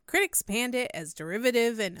 critics panned it as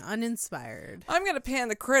derivative and uninspired. I'm going to pan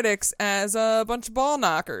the critics as a bunch of ball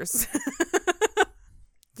knockers.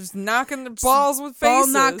 Just knocking the balls with faces. Ball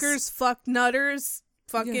knockers, fuck nutters,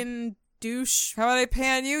 fucking douche. How about I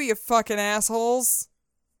pan you fucking assholes?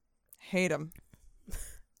 Hate them.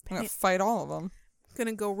 I'm going to fight all of them.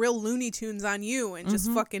 Gonna go real Looney Tunes on you and just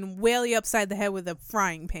fucking whale you upside the head with a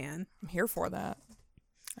frying pan. I'm here for that.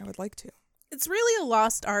 I would like to. It's really a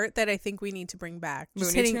lost art that I think we need to bring back.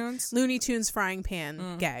 Just Looney Tunes? Looney Tunes frying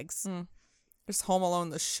pan gags. Just Home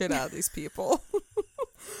Alone the shit out of these people.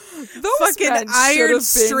 Those fucking men iron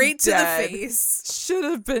straight to dead. the face. Should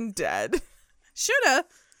have been dead. Shoulda.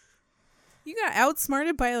 You got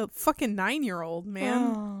outsmarted by a fucking 9-year-old,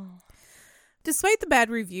 man. Oh. Despite the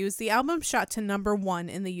bad reviews, the album shot to number 1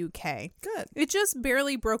 in the UK. Good. It just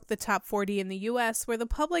barely broke the top 40 in the US, where the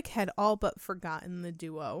public had all but forgotten the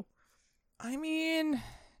duo. I mean,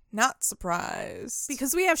 not surprised.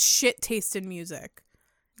 Because we have shit taste in music.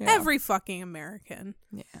 Yeah. Every fucking American.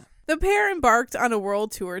 Yeah. The pair embarked on a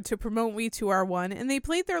world tour to promote We Two Are One, and they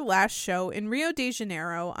played their last show in Rio de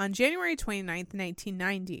Janeiro on January 29th,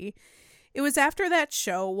 1990. It was after that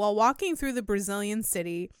show, while walking through the Brazilian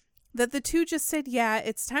city, that the two just said, yeah,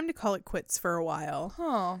 it's time to call it quits for a while.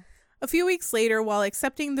 Huh. A few weeks later, while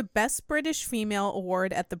accepting the Best British Female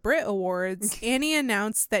Award at the Brit Awards, Annie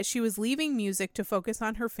announced that she was leaving music to focus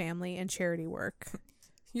on her family and charity work.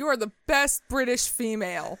 You are the best British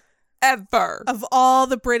female ever. Of all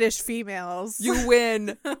the British females. You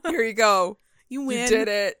win. Here you go. You win. You did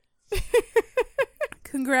it.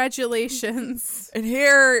 Congratulations. And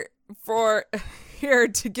here for here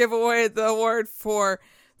to give away the award for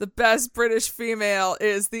the best British female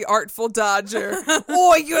is the Artful Dodger.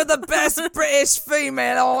 Oh, you're the best British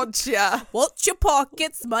female, aren't ya? Watch your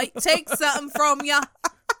pockets, might take something from ya.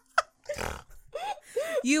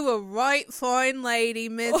 You a right fine lady,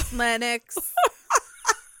 Miss Lennox.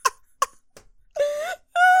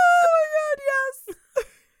 Oh my God, yes.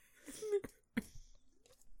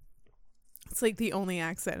 It's like the only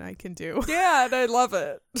accent I can do. Yeah, and I love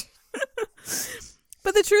it.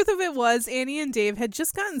 But the truth of it was, Annie and Dave had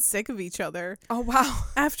just gotten sick of each other. Oh, wow.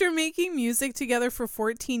 After making music together for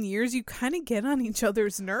 14 years, you kind of get on each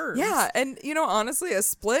other's nerves. Yeah, and honestly, a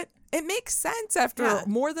split, it makes sense after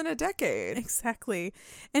more than a decade. Exactly.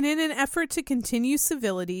 And in an effort to continue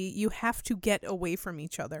civility, you have to get away from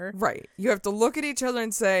each other. Right. You have to look at each other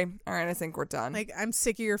and say, all right, I think we're done. Like, I'm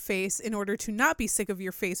sick of your face. In order to not be sick of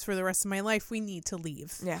your face for the rest of my life, we need to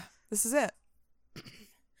leave. Yeah, this is it.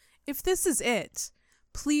 If this is it,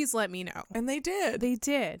 please let me know. And they did. They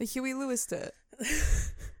did. The Huey Lewis did.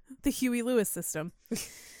 The Huey Lewis system.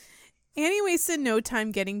 Annie wasted no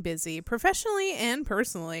time getting busy, professionally and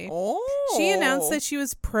personally. Oh. She announced that she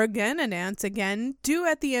was pregnant again, due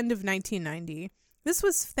at the end of 1990. This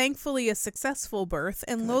was thankfully a successful birth,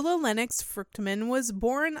 and Lola Lennox Fruchtman was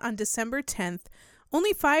born on December 10th,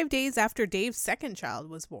 only 5 days after Dave's second child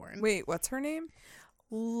was born. Wait, what's her name?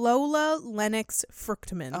 Lola Lennox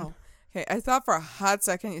Fruchtman. Oh. Okay, I thought for a hot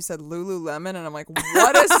second you said Lululemon, and I'm like,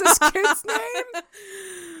 what is this kid's name?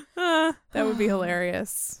 That would be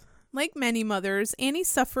hilarious. Like many mothers, Annie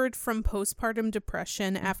suffered from postpartum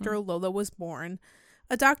depression after Lola was born.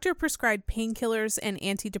 A doctor prescribed painkillers and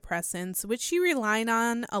antidepressants, which she relied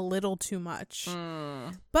on a little too much.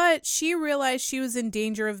 But she realized she was in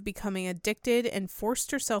danger of becoming addicted and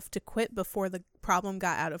forced herself to quit before the problem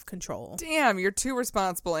got out of control. Damn, you're too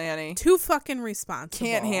responsible, Annie. Too fucking responsible.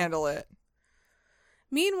 Can't handle it.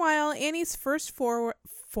 Meanwhile, Annie's first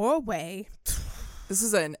foray... This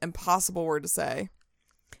is an impossible word to say.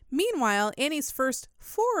 Meanwhile, Annie's first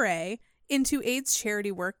foray into AIDS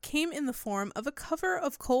charity work came in the form of a cover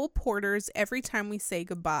of Cole Porter's Every Time We Say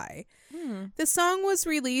Goodbye. The song was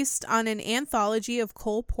released on an anthology of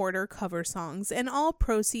Cole Porter cover songs, and all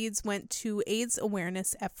proceeds went to AIDS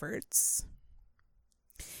awareness efforts.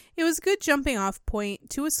 It was a good jumping off point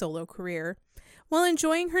to a solo career. While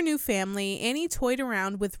enjoying her new family, Annie toyed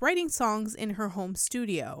around with writing songs in her home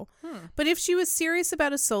studio. But if she was serious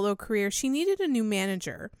about a solo career, she needed a new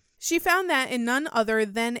manager. She found that in none other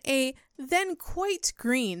than a then quite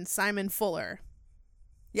green Simon Fuller.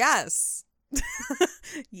 Yes.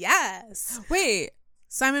 Yes. Wait.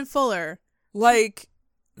 Simon Fuller. Like...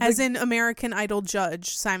 As in American Idol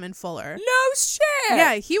judge Simon Fuller. No shit.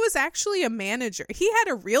 Yeah, he was actually a manager. He had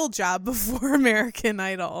a real job before American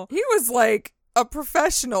Idol. He was like a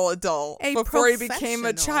professional adult before he became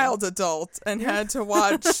a child adult and had to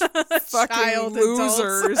watch fucking Child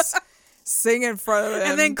losers sing in front of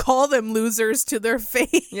him. And then call them losers to their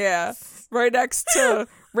face. Yeah. Right next to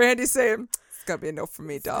Randy saying, it's gotta be a no for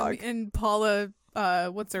me, dog. And Paula,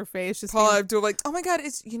 what's her face? Just Paula Abdul like, oh my God,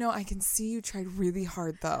 it's, I can see you tried really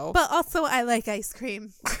hard though. But also I like ice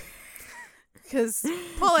cream. Because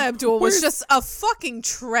Paula Abdul was just a fucking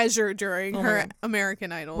treasure during her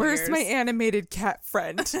American Idol Where's years. my animated cat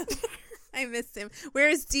friend? I miss him.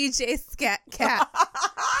 Where's DJ Scat Cat?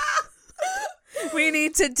 We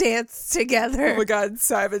need to dance together. Oh my God,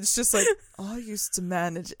 Simon's just like, I used to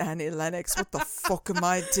manage Annie Lennox. What the fuck am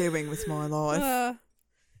I doing with my life?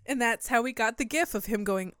 And that's how we got the gif of him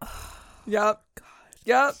going, oh, yep. God.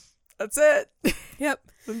 Yep. That's it. Yep.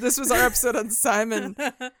 And this was our episode on Simon.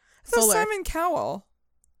 Fuller. Simon Cowell.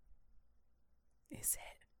 Is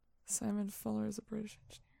it? Simon Fuller is a British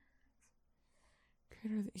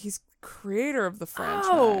engineer. He's creator of the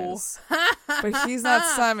franchise. Oh. But he's not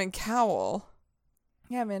Simon Cowell.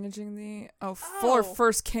 Yeah, managing the... Fuller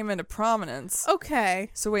first came into prominence. Okay.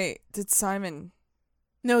 So wait, did Simon...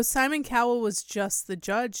 No, Simon Cowell was just the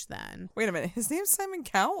judge then. Wait a minute, his name's Simon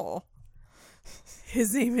Cowell.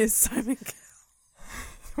 His name is Simon Cowell.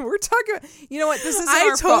 We're talking about... You know what, this isn't I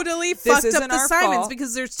our fault. totally fucked up the Simons fault.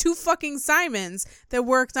 because there's two fucking Simons that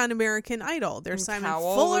worked on American Idol. There's Simon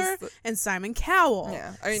Cowell Fuller and Simon Cowell.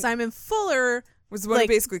 Yeah, I mean, Simon Fuller... was the one who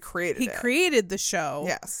basically created it. He created the show.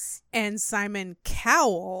 Yes. And Simon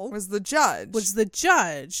Cowell was the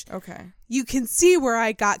judge. Okay. You can see where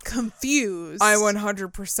I got confused. I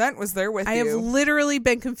 100% was there with you. I have literally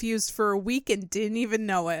been confused for a week and didn't even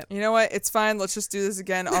know it. You know what? It's fine. Let's just do this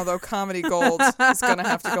again. Although Comedy Gold is going to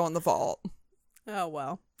have to go in the vault. Oh,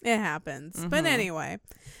 well. It happens. Mm-hmm. But anyway,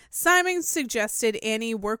 Simon suggested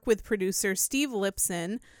Annie work with producer Steve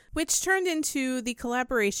Lipson, which turned into the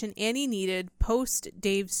collaboration Annie needed post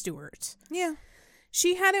Dave Stewart. Yeah.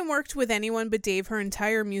 She hadn't worked with anyone but Dave her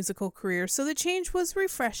entire musical career, so the change was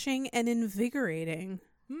refreshing and invigorating.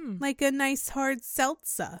 Like a nice hard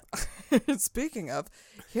seltzer. Speaking of,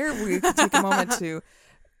 here we can take a moment to,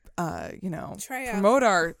 promote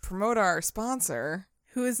our sponsor.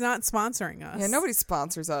 Who is not sponsoring us. Yeah, nobody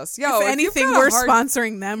sponsors us. Yo, if anything, we're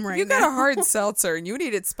sponsoring them right now. You got a hard seltzer and you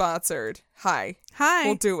need it sponsored. Hi.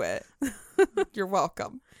 We'll do it. You're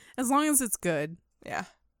welcome. As long as it's good. Yeah.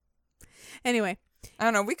 Anyway. I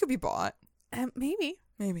don't know. We could be bought. Maybe.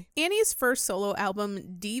 Maybe. Annie's first solo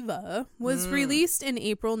album, Diva, was released in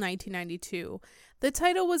April 1992. The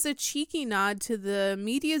title was a cheeky nod to the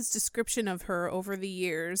media's description of her over the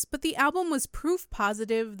years, but the album was proof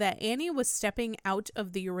positive that Annie was stepping out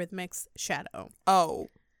of the Eurythmics' shadow.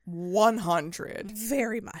 Oh, 100.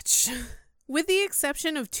 Very much. With the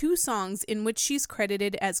exception of 2 songs in which she's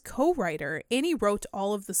credited as co-writer, Annie wrote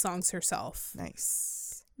all of the songs herself. Nice.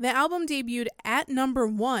 The album debuted at number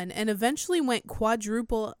 1 and eventually went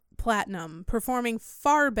quadruple platinum, performing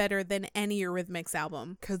far better than any Eurythmics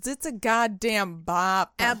album. Because it's a goddamn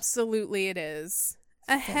bop. Absolutely it is.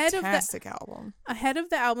 Fantastic album. Ahead of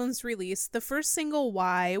the album's release, the first single,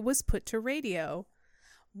 Why, was put to radio.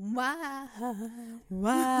 Why?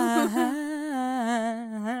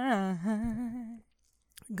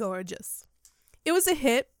 Gorgeous. It was a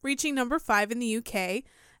hit, reaching number 5 in the UK,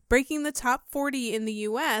 breaking the top 40 in the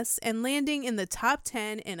US, and landing in the top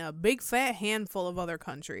 10 in a big fat handful of other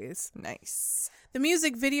countries. Nice. The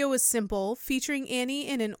music video was simple, featuring Annie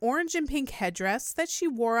in an orange and pink headdress that she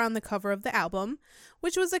wore on the cover of the album,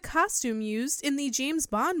 which was a costume used in the James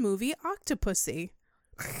Bond movie Octopussy.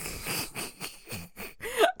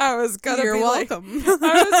 I was gonna You're be welcome. Like,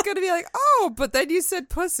 I was gonna be like, oh, but then you said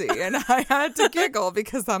pussy, and I had to giggle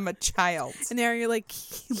because I'm a child. And now you're like,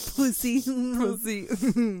 pussy. Pussy.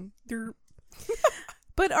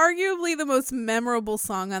 But arguably the most memorable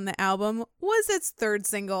song on the album was its third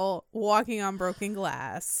single, Walking on Broken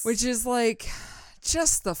Glass. Which is like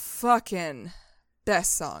just the fucking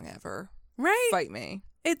best song ever. Right? Fight me.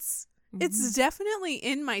 It's definitely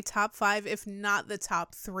in my top 5, if not the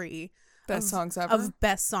top 3. Best songs ever. Of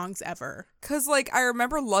best songs ever. Because, like, I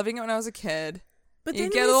remember loving it when I was a kid. But you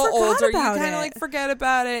then get you a little older, you kind of, like, forget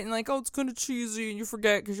about it. And, like, oh, it's kind of cheesy. And you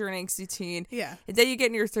forget because you're an angsty teen. Yeah. And then you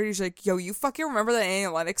get in your 30s, you're like, yo, you fucking remember that Annie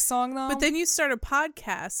Lennox song, though? But then you start a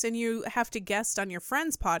podcast and you have to guest on your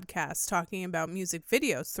friend's podcast talking about music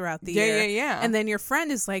videos throughout the year. Yeah. And then your friend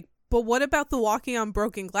is like, but what about the Walking on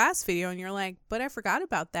Broken Glass video? And you're like, but I forgot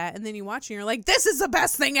about that. And then you watch and you're like, this is the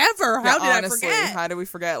best thing ever. How did honestly, I forget? How did we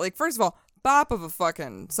forget? Like, first of all, bop of a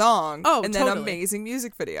fucking song. Oh, and totally. then amazing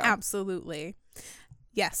music video. Absolutely.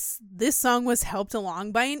 Yes, this song was helped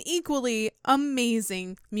along by an equally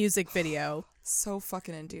amazing music video. So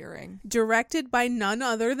fucking endearing. Directed by none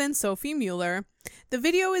other than Sophie Mueller. The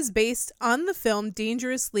video is based on the film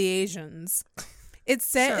Dangerous Liaisons. It's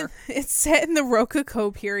set in the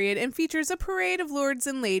Rococo period and features a parade of lords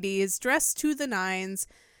and ladies dressed to the nines,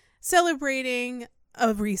 celebrating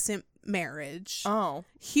a recent marriage. Oh.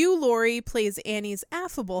 Hugh Laurie plays Annie's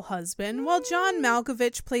affable husband, while John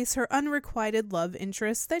Malkovich plays her unrequited love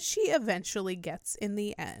interest that she eventually gets in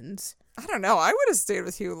the end. I don't know. I would have stayed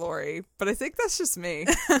with Hugh Laurie, but I think that's just me.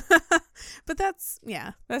 But that's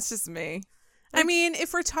just me. I mean,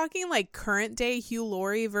 if we're talking like current day Hugh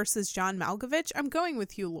Laurie versus John Malkovich, I'm going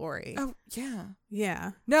with Hugh Laurie. Oh, yeah.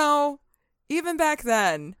 Yeah. No, even back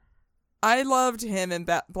then, I loved him in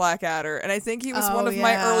Blackadder, and I think he was one of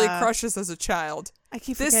my early crushes as a child. I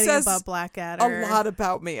keep forgetting about Blackadder. A lot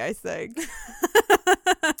about me, I think.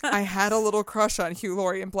 I had a little crush on Hugh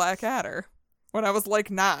Laurie in Blackadder when I was like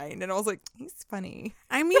 9, and I was like, he's funny.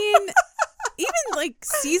 I mean, even like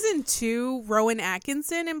season 2, Rowan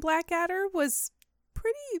Atkinson in Blackadder was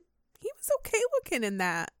he was okay looking in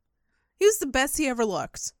that. He was the best he ever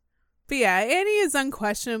looked. But yeah, Annie is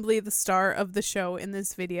unquestionably the star of the show in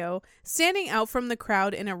this video, standing out from the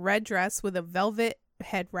crowd in a red dress with a velvet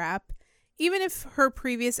head wrap. Even if her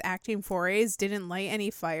previous acting forays didn't light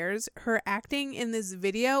any fires, her acting in this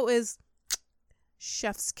video is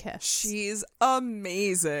chef's kiss. She's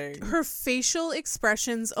amazing. Her facial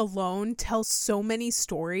expressions alone tell so many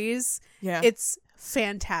stories. Yeah. It's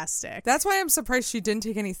fantastic. That's why I'm surprised she didn't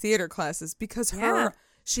take any theater classes, because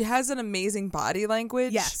she has an amazing body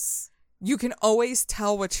language. Yes. You can always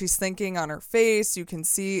tell what she's thinking on her face. You can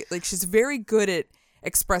see, like, she's very good at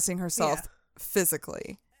expressing herself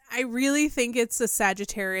physically. I really think it's a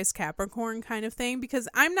Sagittarius Capricorn kind of thing, because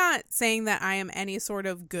I'm not saying that I am any sort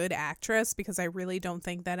of good actress, because I really don't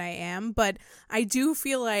think that I am, but I do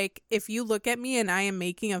feel like if you look at me and I am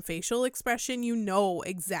making a facial expression, you know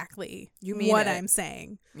exactly what I'm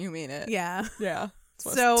saying. You mean it. Yeah. Yeah. So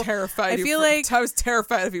I was terrified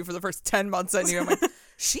of you for the first 10 months I knew. I'm like,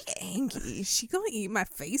 she angry. She gonna eat my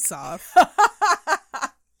face off.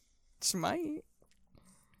 She might.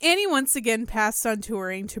 Annie once again passed on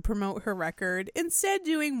touring to promote her record, instead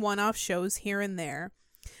doing one-off shows here and there.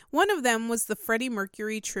 One of them was the Freddie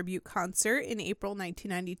Mercury tribute concert in April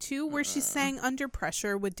 1992, where she sang Under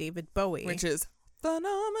Pressure with David Bowie. Which is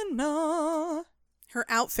phenomenal. Her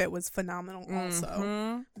outfit was phenomenal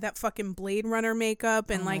also. That fucking Blade Runner makeup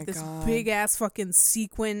and this big-ass fucking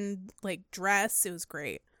sequin dress. It was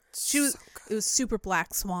great. It was super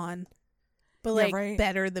Black Swan. But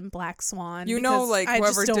better than Black Swan. You know, I whoever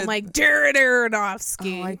just don't did like Darren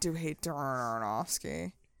Aronofsky. Oh, I do hate Darren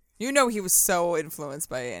Aronofsky. You know, he was so influenced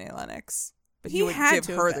by Annie Lennox, but he would give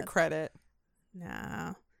her the credit.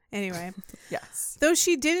 Nah. Anyway, yes. Though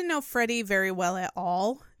she didn't know Freddie very well at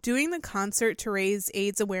all, doing the concert to raise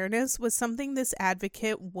AIDS awareness was something this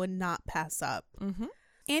advocate would not pass up. Mm-hmm.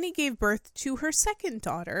 Annie gave birth to her second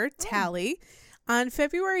daughter, Tally, on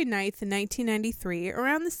February 9th, 1993,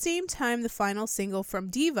 around the same time the final single from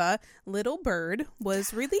Diva, Little Bird,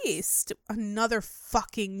 was released. Another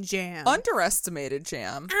fucking jam. Underestimated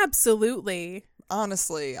jam. Absolutely.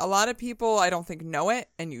 Honestly, a lot of people I don't think know it,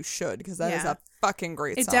 and you should, because that is a fucking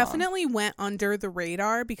great song. It definitely went under the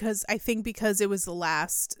radar because it was the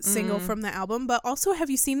last single from the album. But also, have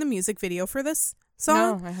you seen the music video for this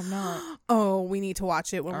song? No, I have not. Oh, we need to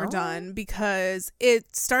watch it when we're done, because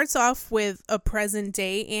it starts off with a present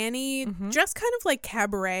day Annie, just kind of like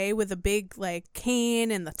cabaret with a big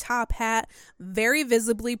cane and the top hat, very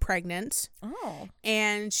visibly pregnant. Oh.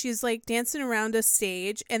 And she's dancing around a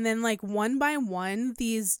stage, and then one by one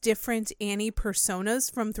these different Annie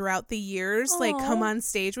personas from throughout the years come on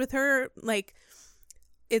stage with her.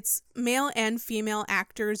 It's male and female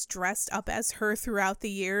actors dressed up as her throughout the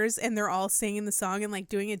years, and they're all singing the song and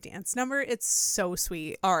doing a dance number. It's so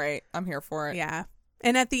sweet. All right, I'm here for it. Yeah.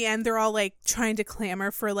 And at the end, they're all trying to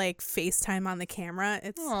clamor for FaceTime on the camera.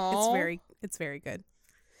 It's very good.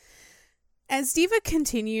 As Diva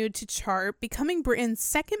continued to chart, becoming Britain's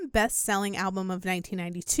second best-selling album of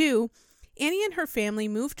 1992, Annie and her family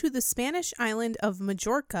moved to the Spanish island of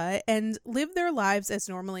Majorca and lived their lives as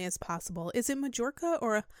normally as possible. Is it Majorca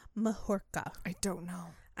or Majorca? I don't know.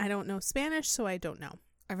 I don't know Spanish, so I don't know.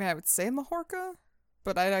 I mean, I would say Majorca,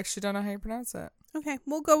 but I actually don't know how you pronounce it. Okay,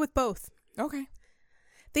 we'll go with both. Okay.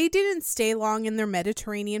 They didn't stay long in their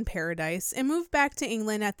Mediterranean paradise and moved back to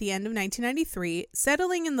England at the end of 1993,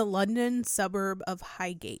 settling in the London suburb of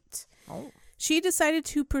Highgate. Oh. She decided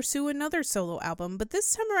to pursue another solo album, but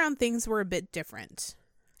this time around things were a bit different.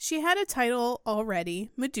 She had a title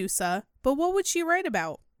already, Medusa, but what would she write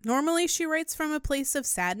about? Normally she writes from a place of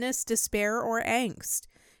sadness, despair, or angst.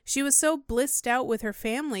 She was so blissed out with her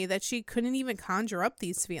family that she couldn't even conjure up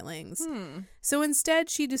these feelings. So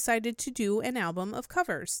instead she decided to do an album of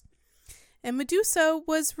covers. And Medusa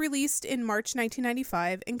was released in March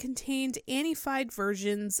 1995 and contained Annie-fied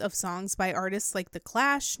versions of songs by artists like The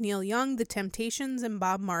Clash, Neil Young, The Temptations, and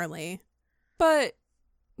Bob Marley. But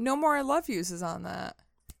No More I Love Yous is on that.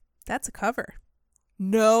 That's a cover.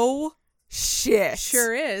 No shit.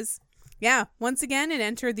 Sure is. Yeah, once again, it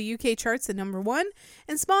entered the UK charts at number 1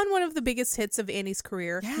 and spawned one of the biggest hits of Annie's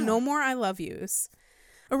career, No More I Love Yous.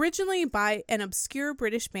 Originally by an obscure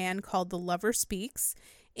British band called The Lover Speaks,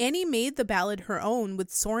 Annie made the ballad her own with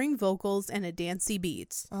soaring vocals and a dancey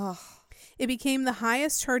beat. Ugh. It became the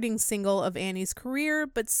highest charting single of Annie's career,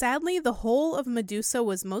 but sadly the whole of Medusa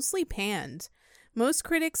was mostly panned. Most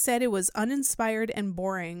critics said it was uninspired and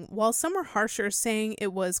boring, while some were harsher, saying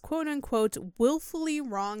it was quote-unquote willfully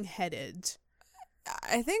wrong-headed.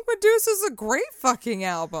 I think Medusa's a great fucking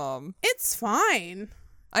album. It's fine.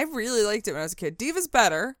 I really liked it when I was a kid. Diva's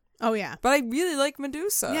better. Oh, yeah. But I really like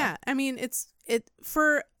Medusa. Yeah, I mean, it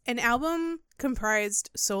for an album comprised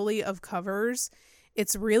solely of covers,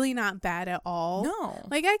 it's really not bad at all. No.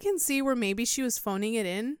 I can see where maybe she was phoning it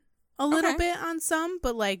in a little bit on some,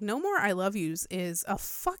 but No More I Love Yous is a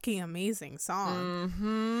fucking amazing song.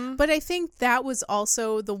 Mm-hmm. But I think that was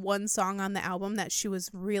also the one song on the album that she was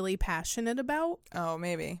really passionate about. Oh,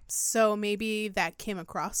 maybe. So maybe that came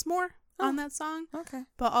across more on that song. Okay.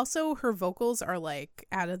 But also her vocals are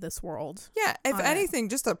out of this world. Yeah, if anything,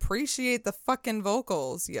 just appreciate the fucking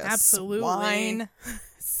vocals. Yes. Absolutely. Swine.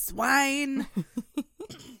 Swine.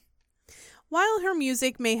 While her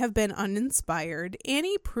music may have been uninspired,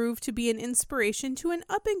 Annie proved to be an inspiration to an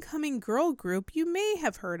up-and-coming girl group you may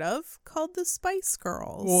have heard of called the Spice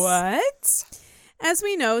Girls. What? As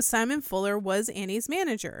we know, Simon Fuller was Annie's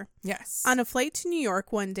manager. Yes. On a flight to New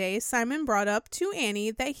York one day, Simon brought up to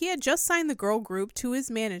Annie that he had just signed the girl group to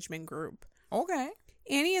his management group. Okay.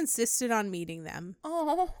 Annie insisted on meeting them.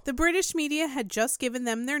 Oh. The British media had just given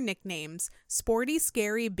them their nicknames, Sporty,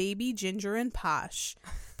 Scary, Baby, Ginger, and Posh.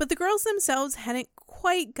 But the girls themselves hadn't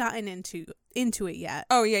quite gotten into it yet.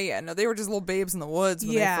 Oh, yeah. No, they were just little babes in the woods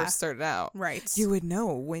when they first started out. Right. You would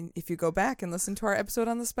know if you go back and listen to our episode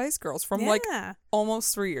on the Spice Girls from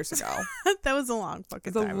almost 3 years ago. That was a long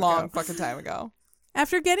fucking time ago. It's a long fucking time ago.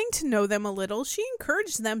 After getting to know them a little, she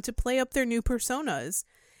encouraged them to play up their new personas.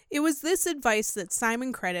 It was this advice that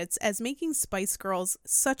Simon credits as making Spice Girls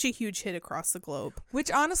such a huge hit across the globe. Which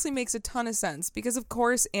honestly makes a ton of sense because, of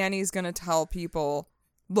course, Annie's going to tell people,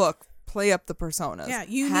 look, play up the personas.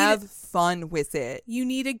 Yeah, have fun with it. You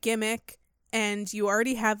need a gimmick and you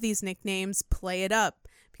already have these nicknames. Play it up.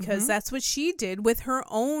 Because that's what she did with her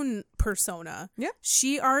own persona. Yep.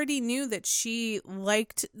 She already knew that she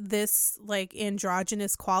liked this like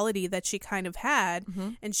androgynous quality that she kind of had,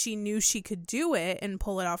 and she knew she could do it and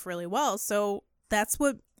pull it off really well. So that's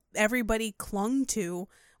what everybody clung to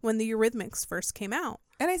when the Eurythmics first came out.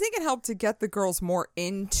 And I think it helped to get the girls more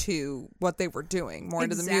into what they were doing, more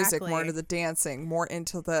into the music, more into the dancing, more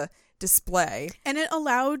into the display. And it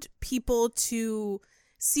allowed people to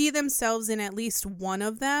see themselves in at least one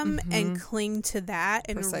of them and cling to that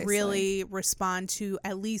and really respond to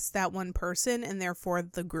at least that one person and therefore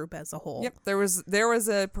the group as a whole. Yep, there was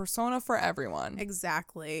a persona for everyone.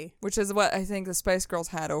 Exactly. Which is what I think the Spice Girls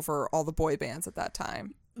had over all the boy bands at that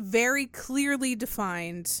time. Very clearly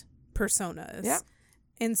defined personas. Yep.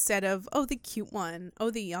 Instead of, oh, the cute one.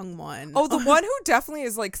 Oh, the young one. Oh, the one who definitely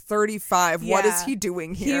is like 35. Yeah. What is he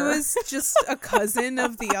doing here? He was just a cousin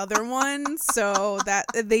of the other one, so that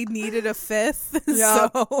they needed a fifth.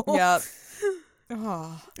 Yep. So. Yep.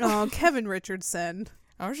 Oh, Kevin Richardson.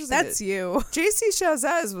 That's you. JC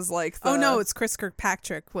Chazez was like Oh, no, it's Chris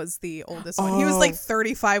Kirkpatrick was the oldest one. He was like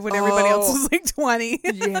 35 when everybody else was like 20.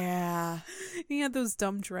 Yeah. He had those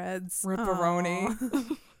dumb dreads.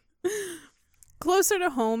 Ripperoni. Closer to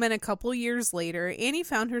home and a couple years later, Annie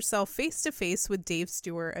found herself face to face with Dave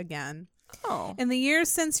Stewart again. Oh. In the years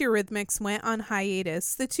since Eurythmics went on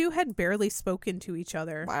hiatus, the two had barely spoken to each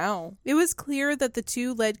other. Wow. It was clear that the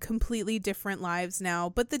two led completely different lives now,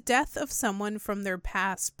 but the death of someone from their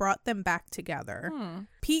past brought them back together.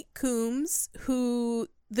 Pete Coombs, who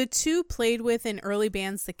the two played with in early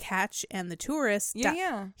bands The Catch and The Tourist,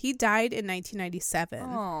 he died in 1997.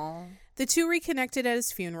 Oh. The two reconnected at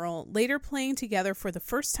his funeral, later playing together for the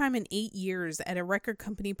first time in 8 years at a record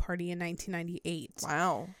company party in 1998.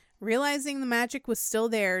 Wow. Realizing the magic was still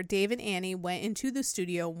there, Dave and Annie went into the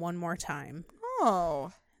studio one more time.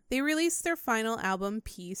 Oh. They released their final album,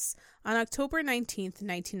 Peace, on October 19th,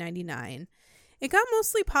 1999. It got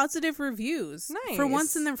mostly positive reviews. Nice. For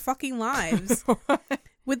once in their fucking lives.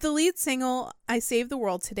 With the lead single, I Saved the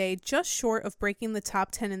World Today, just short of breaking the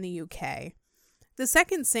top 10 in the UK. The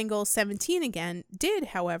second single, 17 Again, did,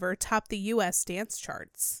 however, top the US dance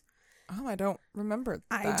charts. Oh, I don't remember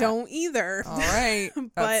that. I don't either. All right.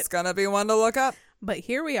 That's going to be one to look up. But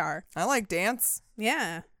here we are. I like dance.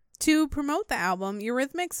 Yeah. To promote the album,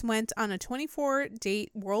 Eurythmics went on a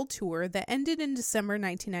 24-date world tour that ended in December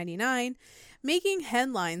 1999, making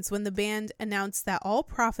headlines when the band announced that all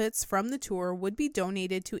profits from the tour would be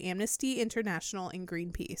donated to Amnesty International and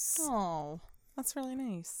Greenpeace. Oh, that's really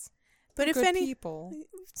nice. But if good any people.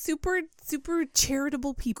 Super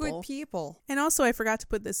charitable people. Good people. And also I forgot to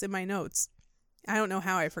put this in my notes. I don't know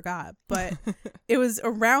how I forgot, but it was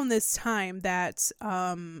around this time that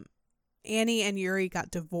Annie and Yuri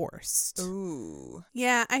got divorced. Ooh.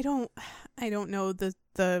 Yeah, I don't know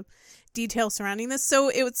the details surrounding this. So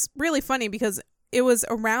it was really funny because it was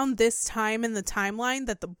around this time in the timeline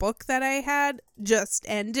that the book that I had just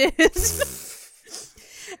ended.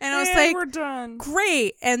 And I was like, we're done.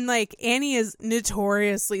 Great. And like Annie is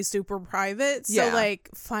notoriously super private. So like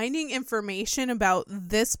finding information about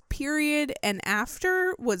this period and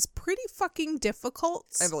after was pretty fucking difficult.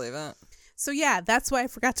 I believe it. So yeah, that's why I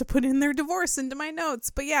forgot to put in their divorce into my notes.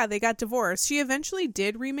 But yeah, they got divorced. She eventually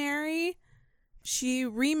did remarry. She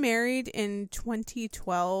remarried in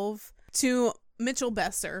 2012 to Mitchell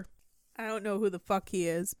Besser. I don't know who the fuck he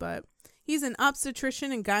is, but he's an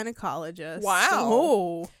obstetrician and gynecologist. Wow.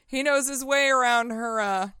 Oh. He knows his way around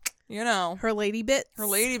her, her lady bits. Her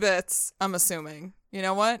lady bits, I'm assuming. You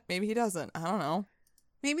know what? Maybe he doesn't. I don't know.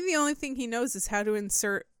 Maybe the only thing he knows is how to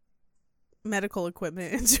insert medical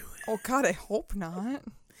equipment into it. Oh, God, I hope not.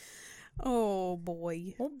 Oh,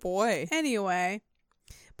 boy. Oh, boy. Anyway,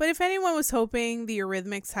 but if anyone was hoping the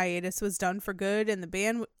Eurythmics hiatus was done for good and the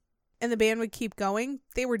band would keep going,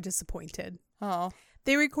 they were disappointed. Oh.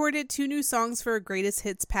 They recorded 2 new songs for a greatest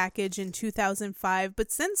hits package in 2005,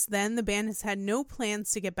 but since then the band has had no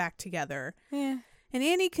plans to get back together. Yeah. And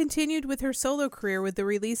Annie continued with her solo career with the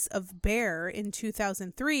release of Bear in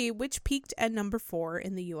 2003, which peaked at number 4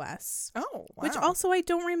 in the US. Oh, wow. Which also I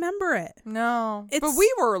don't remember it. No. But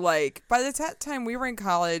we were like, by the time we were in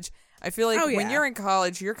college, I feel like when you're in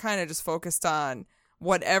college, you're kind of just focused on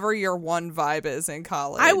whatever your one vibe is in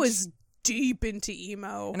college. I was deep into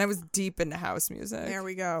emo. And I was deep into house music. There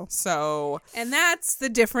we go. So. And that's the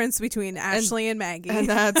difference between Ashley and Maggie. And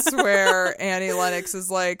that's where Annie Lennox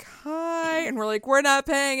is like, hi. And we're like, we're not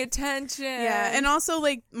paying attention. Yeah. And also,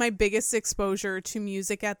 like, my biggest exposure to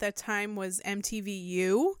music at that time was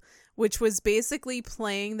MTV which was basically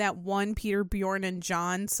playing that one Peter, Bjorn, and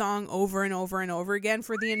John song over and over and over again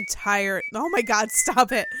for the entire. Oh my God,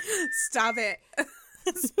 stop it. Stop it.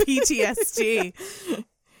 It's PTSD.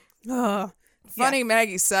 Ugh. Funny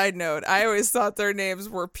Maggie side note, I always thought their names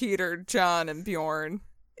were Peter, John, and Bjorn.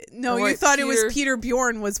 No, you thought it was Peter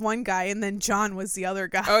Bjorn was one guy and then John was the other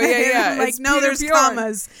guy. Oh, yeah. Like, no, Peter there's Bjorn.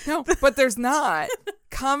 commas. No, but there's not.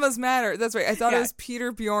 Commas matter. That's right. I thought it was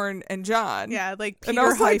Peter, Bjorn, and John. Yeah, like and I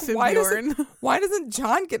Peter was like, hyphen why Bjorn. Why doesn't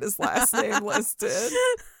John get his last name listed?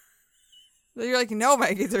 You're like, no,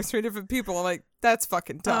 Maggie, they're 3 different people. I'm like, that's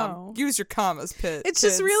fucking dumb. Oh. Use your commas, Pitt. It's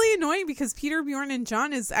just really annoying because Peter, Bjorn, and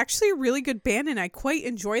John is actually a really good band and I quite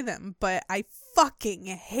enjoy them, but I fucking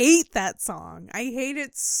hate that song. I hate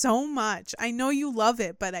it so much. I know you love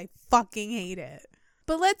it, but I fucking hate it.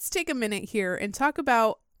 But let's take a minute here and talk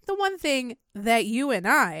about the one thing that you and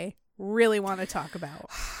I really want to talk about.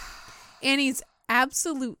 Annie's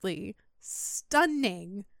absolutely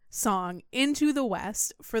stunning song Into the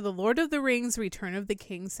West for the Lord of the Rings Return of the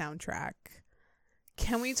King soundtrack.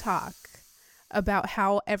 Can we talk about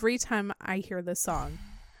how every time I hear this song,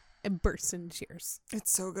 it bursts into tears?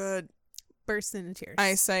 It's so good. Bursts into tears.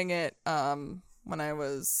 I sang it when I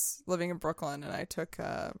was living in Brooklyn, and I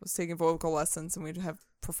was taking vocal lessons, and we'd have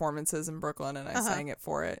performances in Brooklyn, and I sang it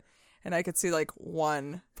for it. And I could see like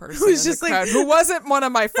one person in the crowd who wasn't one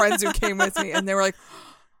of my friends who came with me, and they were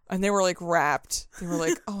like rapt. They were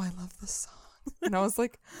like, "Oh, I love this song," and I was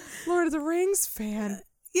like, "Lord of the Rings fan."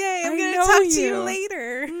 Yay, I'm going to talk to you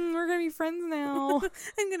later. We're going to be friends now.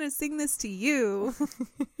 I'm going to sing this to you.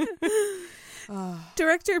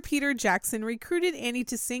 Director Peter Jackson recruited Annie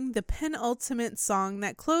to sing the penultimate song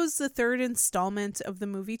that closed the 3rd installment of the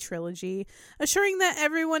movie trilogy, assuring that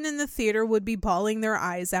everyone in the theater would be bawling their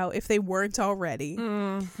eyes out if they weren't already.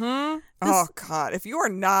 Mm-hmm. Oh, God. If you are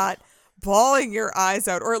not bawling your eyes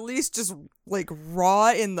out, or at least just like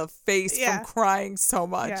raw in the face from crying so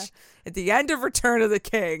much at the end of Return of the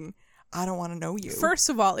King, I don't want to know you. First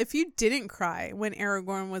of all, if you didn't cry when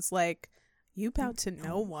Aragorn was like, "You bow to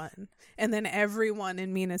no one," and then everyone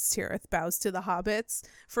in Minas Tirith bows to the hobbits,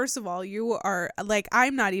 first of all, you are like,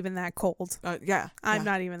 I'm not even that cold. I'm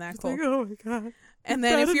not even that cold. Like, oh my God. And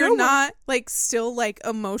then if you're not like still like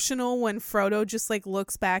emotional when Frodo just like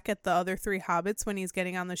looks back at the other 3 hobbits when he's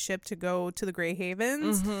getting on the ship to go to the Grey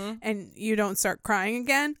Havens, and you don't start crying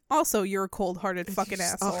again, also you're a cold-hearted fucking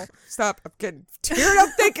asshole. Stop. I'm getting teared up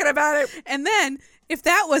thinking about it. And then if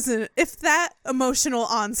that emotional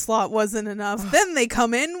onslaught wasn't enough, then they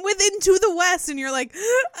come in with Into the West and you're like,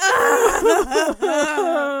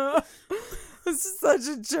 this is such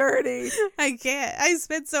a journey. I can't. I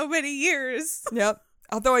spent so many years. Yep.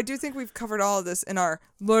 Although I do think we've covered all of this in our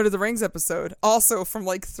Lord of the Rings episode, also from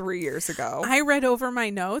like 3 years ago. I read over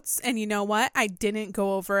my notes, and you know what? I didn't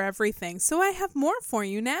go over everything, so I have more for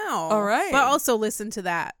you now. All right. But also listen to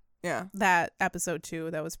that. Yeah. That episode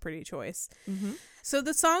too. That was pretty choice. Mm-hmm. So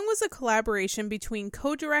the song was a collaboration between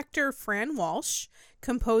co-director Fran Walsh,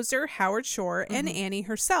 composer Howard Shore, and Annie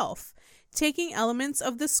herself, taking elements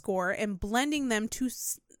of the score and blending them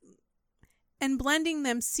seamlessly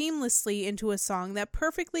into a song that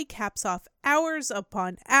perfectly caps off hours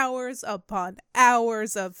upon hours upon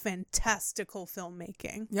hours of fantastical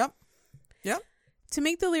filmmaking. Yep. To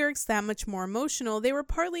make the lyrics that much more emotional, they were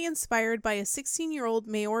partly inspired by a 16-year-old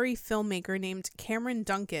Maori filmmaker named Cameron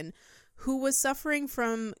Duncan, who was suffering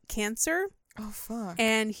from cancer. Oh, fuck.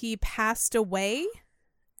 And he passed away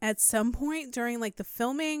at some point during like the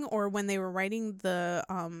filming or when they were writing the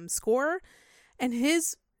score. And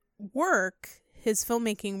his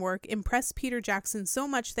filmmaking work impressed Peter Jackson so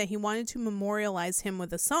much that he wanted to memorialize him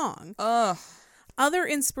with a song. Ugh. Other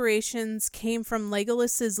inspirations came from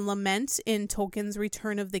Legolas's lament in Tolkien's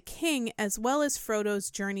Return of the King, as well as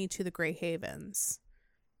Frodo's journey to the Grey Havens.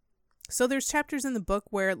 So there's chapters in the book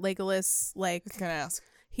where Legolas, like, I was gonna ask.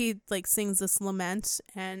 he, like, sings this lament,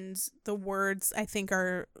 and the words, I think,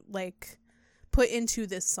 are, like, put into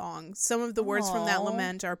this song. Some of the words from that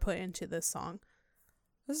lament are put into this song.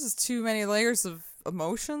 This is too many layers of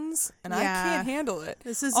emotions, and I can't handle it.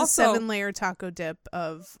 This is also, a 7-layer taco dip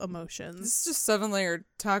of emotions. This is just 7-layer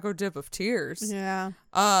taco dip of tears. Yeah.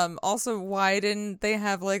 Also, why didn't they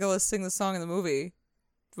have Legolas sing the song in the movie?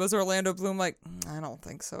 Was Orlando Bloom like, I don't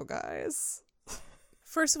think so, guys?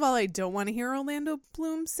 First of all, I don't want to hear Orlando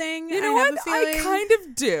Bloom sing. You know what? I kind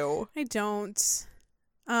of do. I don't.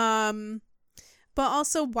 But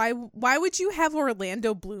also, why would you have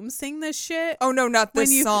Orlando Bloom sing this shit? Oh, no, not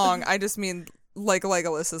this song. I just mean, like,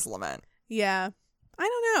 Legolas's lament. Yeah. I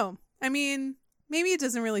don't know. I mean, maybe it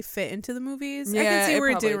doesn't really fit into the movies. Yeah, I can see where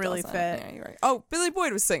it didn't really doesn't. fit. Yeah, you're right. Oh, Billy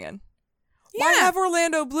Boyd was singing. Yeah. Why have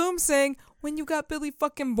Orlando Bloom sing when you got Billy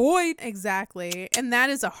fucking Boyd? Exactly. And that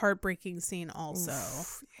is a heartbreaking scene also.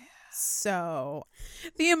 Oof, yeah. So,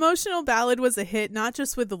 the emotional ballad was a hit not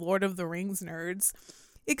just with the Lord of the Rings nerds.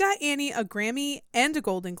 It got Annie a Grammy and a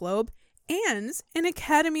Golden Globe and an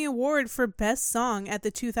Academy Award for Best Song at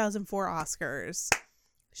the 2004 Oscars.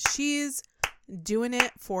 She's doing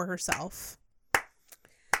it for herself.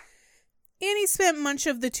 Annie spent much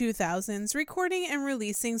of the 2000s recording and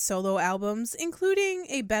releasing solo albums, including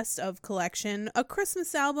a best of collection, a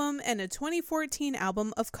Christmas album, and a 2014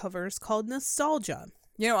 album of covers called Nostalgia.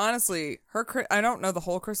 You know, honestly, I don't know the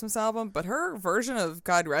whole Christmas album, but her version of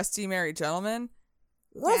God Rest Ye Merry Gentlemen,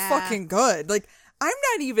 real fucking good. Like, I'm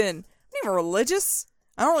not even religious.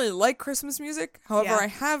 I don't really like Christmas music. However, I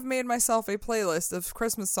have made myself a playlist of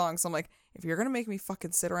Christmas songs. I'm like, if you're going to make me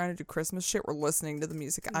fucking sit around and do Christmas shit, we're listening to the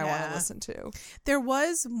music I want to listen to. There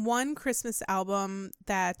was one Christmas album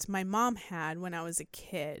that my mom had when I was a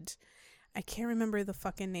kid. I can't remember the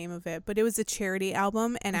fucking name of it, but it was a charity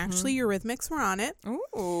album, and actually Eurythmics were on it.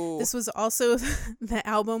 Ooh. This was also the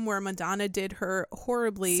album where Madonna did her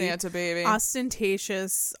horribly Santa Baby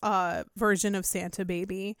ostentatious version of Santa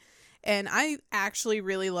Baby, and I actually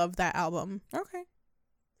really loved that album. Okay.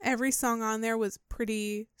 Every song on there was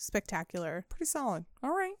pretty spectacular. Pretty solid. All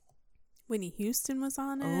right. Whitney Houston was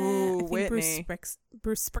on it. Ooh, I think Whitney.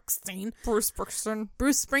 Bruce Springsteen. Bruce Springsteen.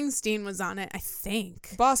 Bruce Springsteen was on it, I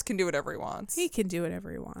think. Boss can do whatever he wants. He can do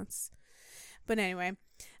whatever he wants. But anyway,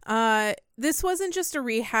 this wasn't just a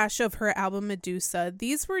rehash of her album Medusa.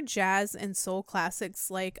 These were jazz and soul classics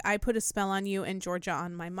like I Put a Spell on You and Georgia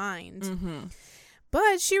on My Mind. Mm-hmm.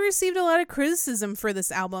 But she received a lot of criticism for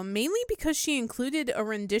this album, mainly because she included a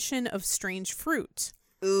rendition of Strange Fruit.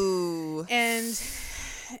 Ooh. And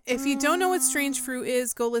if you don't know what Strange Fruit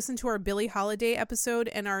is, go listen to our Billie Holiday episode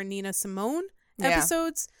and our Nina Simone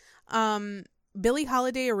episodes. Billie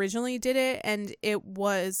Holiday originally did it, and it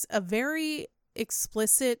was a very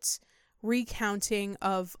explicit recounting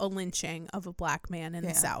of a lynching of a black man in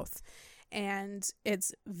the South. And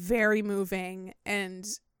it's very moving, and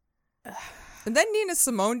then Nina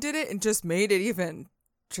Simone did it and just made it even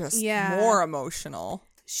more emotional.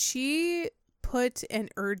 She put an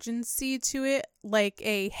urgency to it, like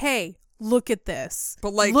a, hey, look at this.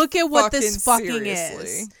 But like, look at what this fucking seriously.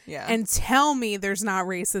 is. Yeah. And tell me there's not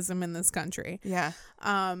racism in this country. Yeah.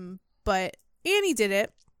 But Annie did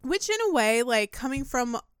it, which in a way, like, coming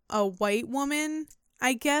from a white woman,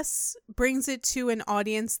 I guess, brings it to an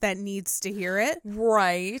audience that needs to hear it.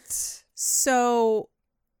 Right. So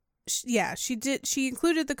yeah, she did. She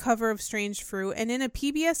included the cover of Strange Fruit, and in a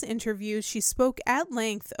PBS interview, she spoke at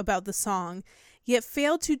length about the song, yet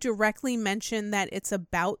failed to directly mention that it's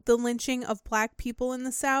about the lynching of black people in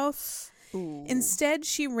the South. Ooh. Instead,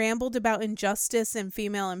 she rambled about injustice and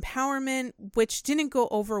female empowerment, which didn't go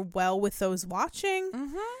over well with those watching.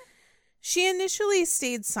 Mm-hmm. She initially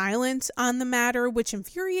stayed silent on the matter, which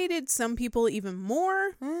infuriated some people even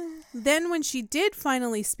more. Then when she did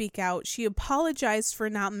finally speak out, she apologized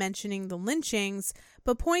for not mentioning the lynchings,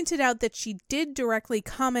 but pointed out that she did directly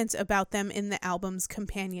comment about them in the album's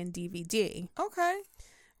companion DVD. Okay.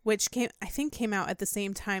 Which I think came out at the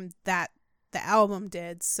same time that the album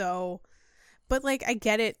did, so... But, like, I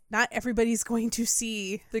get it. Not everybody's going to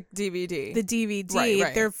see... The DVD. The DVD.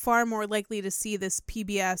 Right. They're far more likely to see this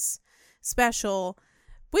PBS special,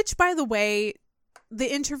 which, by the way,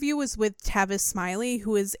 the interview was with Tavis Smiley,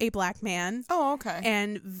 who is a black man. Oh, okay.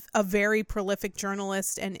 And a very prolific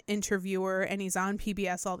journalist and interviewer, and he's on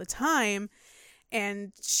PBS all the time.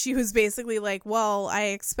 And she was basically like, well, I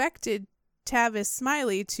expected Tavis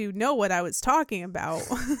Smiley to know what I was talking about.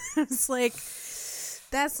 It's like,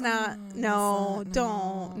 That's not, no,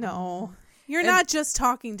 don't, no. You're not just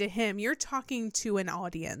talking to him. You're talking to an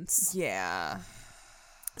audience. Yeah.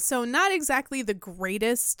 So not exactly the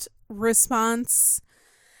greatest response,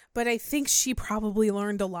 but I think she probably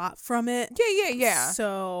learned a lot from it. Yeah.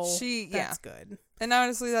 So that's good. And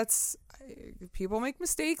honestly, people make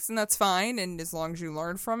mistakes, and that's fine. And as long as you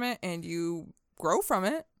learn from it and you grow from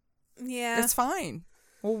it, it's fine.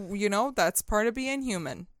 Well, that's part of being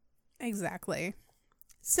human. Exactly.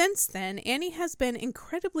 Since then, Annie has been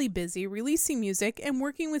incredibly busy releasing music and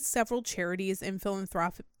working with several charities and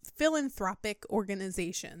philanthropic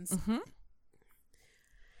organizations. Mm-hmm.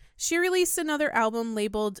 She released another album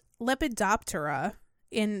labeled Lepidoptera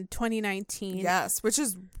in 2019. Yes, which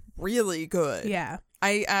is really good. Yeah.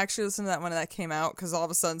 I actually listened to that when that came out because all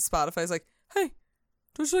of a sudden Spotify's like, hey,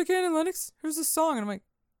 don't you like Annie Lennox? Here's this song. And I'm like,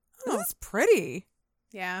 oh, that's pretty.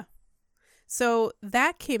 Yeah. So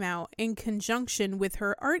that came out in conjunction with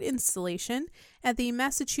her art installation at the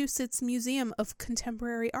Massachusetts Museum of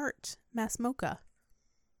Contemporary Art, MassMoCA.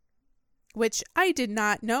 Which I did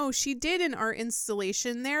not know she did an art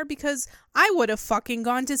installation there because I would have fucking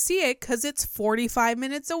gone to see it because it's 45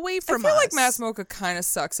 minutes away from us. I feel like MassMoCA kind of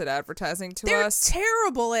sucks at advertising to us. They're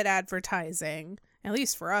terrible at advertising. At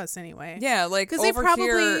least for us, anyway. Yeah, like over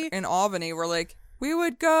here in Albany, we're like, we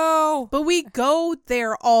would go. But we go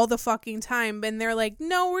there all the fucking time. And they're like,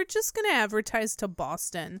 no, we're just going to advertise to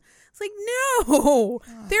Boston. It's like, no.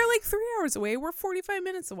 They're like 3 hours away. We're 45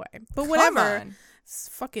 minutes away. But whatever. It's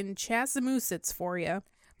fucking Chassamoosets for you.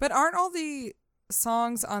 But aren't all the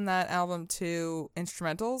songs on that album too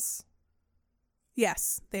instrumentals?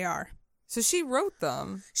 Yes, they are. So she wrote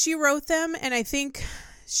them. She wrote them, and I think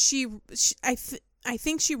I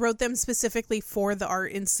think she wrote them specifically for the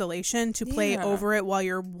art installation to play over it while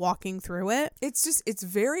you're walking through it. It's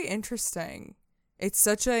very interesting. It's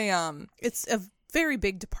such a it's a very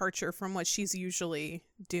big departure from what she's usually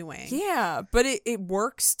doing. Yeah, but it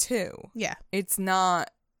works too. Yeah. It's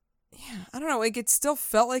not, I don't know, like it still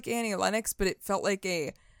felt like Annie Lennox, but it felt like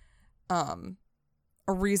a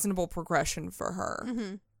reasonable progression for her.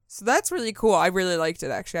 Mm-hmm. So that's really cool. I really liked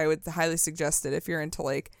it, actually. I would highly suggest it if you're into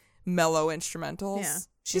like mellow instrumentals. Yeah.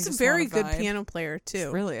 She's a very good piano player too. She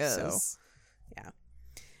really is. So, yeah.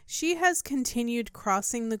 She has continued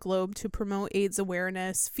crossing the globe to promote AIDS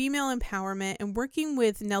awareness, female empowerment, and working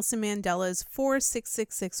with Nelson Mandela's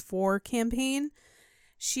 46664 campaign.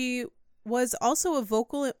 She was also a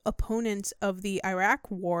vocal opponent of the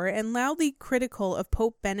Iraq War and loudly critical of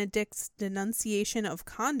Pope Benedict's denunciation of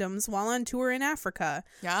condoms while on tour in Africa,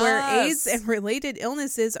 where AIDS and related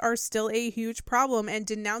illnesses are still a huge problem, and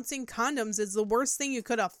denouncing condoms is the worst thing you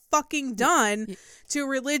could have fucking done to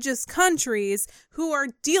religious countries who are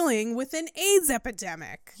dealing with an AIDS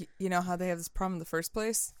epidemic. You know how they have this problem in the first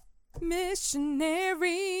place? Missionaries.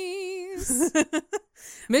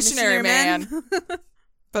 Missionary man.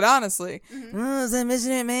 But honestly, that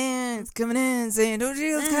missionary man is coming in saying, don't you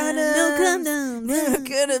use condoms? No condoms. No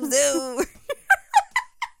condoms, no.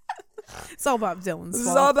 It's all Bob Dylan's fault. This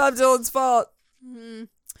is all Bob Dylan's fault. Mm-hmm.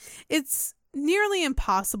 It's nearly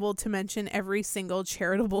impossible to mention every single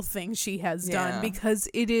charitable thing she has done because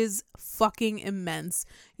it is fucking immense.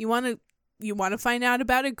 You want to find out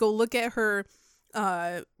about it? Go look at her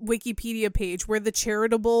Wikipedia page where the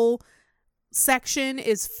charitable section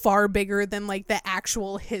is far bigger than like the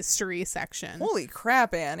actual history section. Holy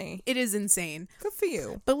crap, Annie. It is insane. Good for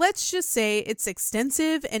you. But let's just say it's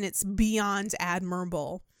extensive and it's beyond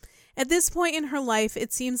admirable. At this point in her life,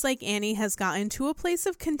 it seems like Annie has gotten to a place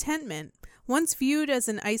of contentment. Once viewed as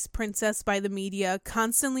an ice princess by the media,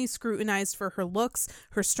 constantly scrutinized for her looks,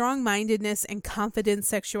 her strong-mindedness, and confident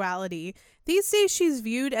sexuality, these days she's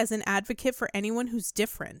viewed as an advocate for anyone who's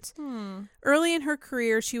different. Early in her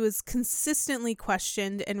career, she was consistently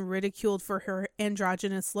questioned and ridiculed for her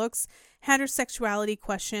androgynous looks, had her sexuality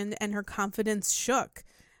questioned, and her confidence shook.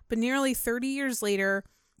 But nearly 30 years later,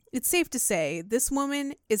 it's safe to say this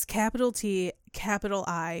woman is capital T, capital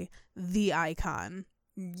I, the icon.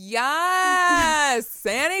 Yes!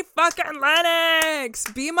 Annie fucking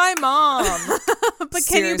Lennox! Be my mom! But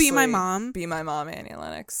can you be my mom? Be my mom, Annie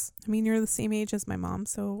Lennox. I mean, you're the same age as my mom,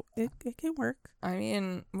 so it can work. I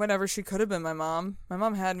mean, whatever, she could have been my mom. My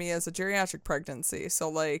mom had me as a geriatric pregnancy, so,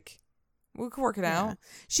 like, we could work it out.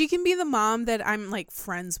 She can be the mom that I'm, like,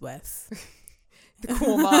 friends with. The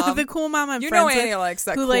cool mom. The cool mom I'm friends with. You know Annie likes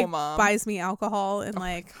that who, cool like, mom. buys me alcohol and,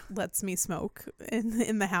 lets me smoke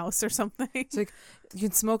in the house or something. It's like, you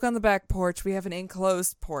can smoke on the back porch. We have an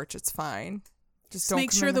enclosed porch. It's fine. Just don't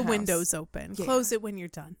make sure the window's open. Yeah. Close it when you're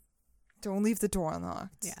done. Don't leave the door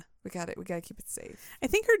unlocked. Yeah. We got to keep it safe. I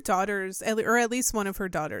think her daughters, or at least one of her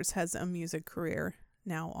daughters, has a music career.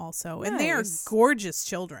 now also. And they are Nice. gorgeous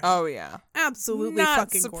children. Oh, yeah. Absolutely Not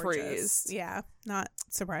fucking gorgeous. surprised. Yeah, not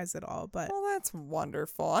surprised at all. But Well, that's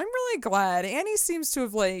wonderful. I'm really glad. Annie seems to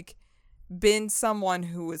have, like, been someone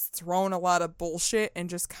who was thrown a lot of bullshit and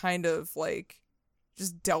just kind of, like,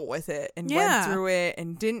 just dealt with it and went through it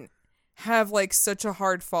and didn't have, like, such a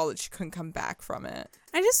hard fall that she couldn't come back from it.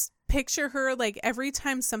 I just picture her, like, every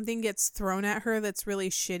time something gets thrown at her that's really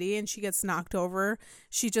shitty and she gets knocked over,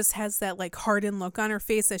 she just has that, like, hardened look on her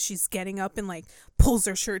face as she's getting up and, like, pulls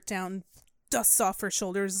her shirt down, dusts off her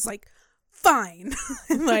shoulders, is like, fine,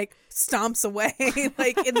 and, like, stomps away,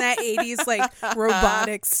 like, in that 80s, like,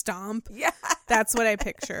 robotic stomp. Yeah. That's what I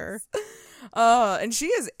picture. And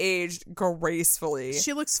she has aged gracefully.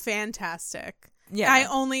 She looks fantastic. Yeah. I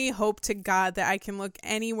only hope to God that I can look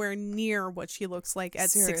anywhere near what she looks like at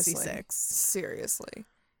Seriously. 66. Seriously.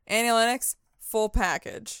 Annie Lennox, full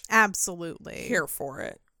package. Absolutely. Here for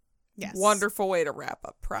it. Yes. Wonderful way to wrap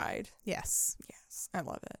up Pride. Yes. Yes, I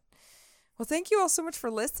love it. Well, thank you all so much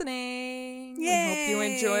for listening. Yay! I hope you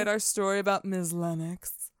enjoyed our story about Ms.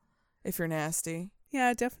 Lennox, if you're nasty.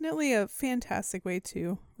 Yeah, definitely a fantastic way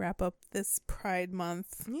to wrap up this Pride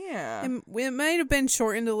Month. Yeah. It might have been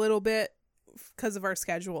shortened a little bit because of our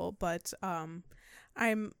schedule, but I'm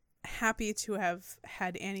happy to have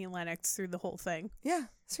had Annie Lennox through the whole thing. Yeah,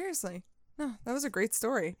 seriously. No, that was a great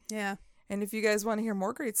story. Yeah. And if you guys want to hear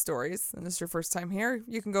more great stories, and this is your first time here,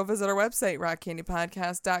 you can go visit our website,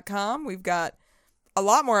 rockcandypodcast.com. We've got a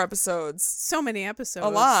lot more episodes. So many episodes. A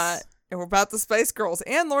lot. And we're about the Spice Girls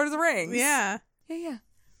and Lord of the Rings. Yeah. Yeah.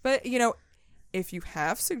 But, you know, if you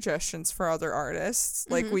have suggestions for other artists,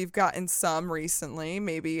 like we've gotten some recently,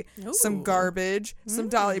 maybe some Ooh. Garbage, some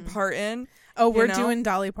Dolly Parton. Oh, we're know? doing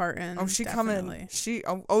Dolly Parton. Oh, she definitely.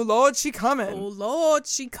 coming. Oh, Lord, she coming. Oh, Lord,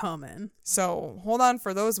 she coming. So hold on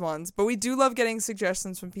for those ones. But we do love getting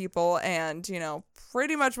suggestions from people. And, you know,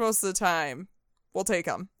 pretty much most of the time, we'll take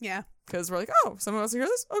them. Yeah. Because we're like, oh, someone wants to hear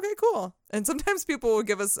this? Okay, cool. And sometimes people will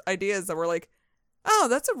give us ideas that we're like, oh,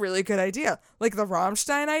 that's a really good idea. Like the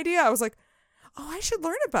Rammstein idea. I was like, oh, I should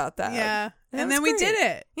learn about that. Yeah. And that's then we great. did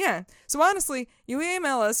it. Yeah. So honestly, you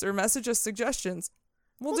email us or message us suggestions.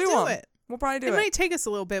 We'll do them. it. We'll probably do it. It might take us a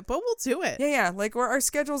little bit, but we'll do it. Yeah. Like our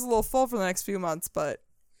schedule's a little full for the next few months, but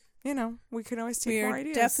you know, we can always take more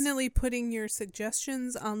ideas. Definitely putting your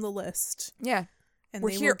suggestions on the list. Yeah. And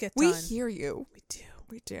We're they here. will get we done. hear you. We do.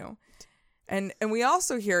 We do. And we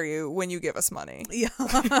also hear you when you give us money. Yeah.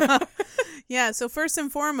 Yeah. So first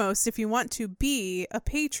and foremost, if you want to be a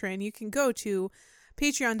patron, you can go to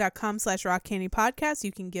patreon.com/rockcandypodcast.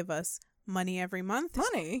 You can give us money every month.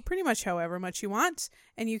 Money? Pretty much however much you want.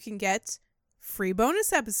 And you can get free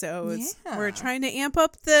bonus episodes. Yeah. We're trying to amp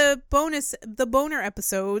up the boner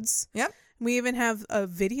episodes. Yep. We even have a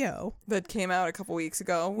video. That came out a couple weeks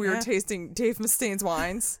ago. We Yeah. were tasting Dave Mustaine's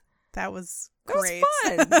wines. That was That great. was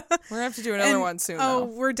fun. We're going to have to do another And- one soon, Oh, though.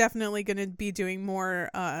 we're definitely going to be doing more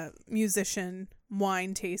musician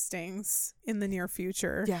wine tastings in the near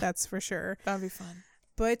future. Yeah. That's for sure. That'd be fun.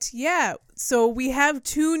 But yeah, so we have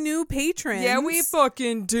 2 new patrons. Yeah, we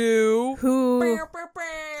fucking do. who Bow, bow,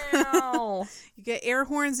 bow. you get air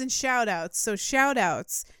horns and shout outs. So shout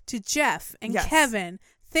outs to Jeff and Yes. Kevin.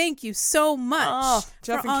 Thank you so much Oh,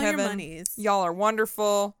 Jeff for and all Kevin, your monies. Y'all are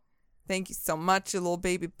wonderful. Thank you so much, you little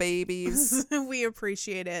babies. We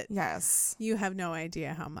appreciate it. Yes. You have no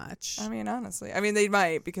idea how much. I mean, honestly. I mean, they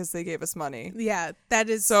might because they gave us money. Yeah, that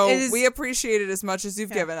is So it is- we appreciate it as much as you've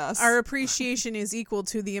yeah. given us. Our appreciation is equal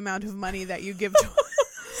to the amount of money that you give to us.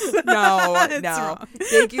 No, It's no. wrong.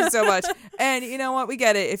 Thank you so much. And you know what? We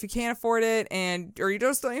get it. If you can't afford it or you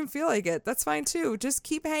just don't even feel like it, that's fine too. Just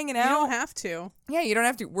keep hanging You out. don't have to. Yeah, you don't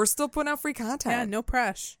have to. We're still putting out free content. Yeah, no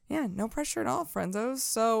pressure. Yeah, no pressure at all, friendzos.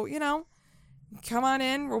 So, you know, come on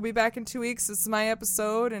in. We'll be back in 2 weeks. This is my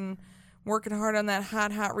episode and working hard on that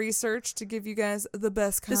hot research to give you guys the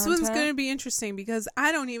best content. This one's going to be interesting because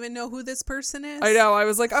I don't even know who this person is. I know. I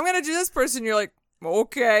was like, I'm going to do this person. You're like,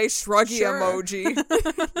 okay, shruggy Sure. emoji.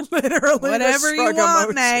 Literally. Whatever the you shrug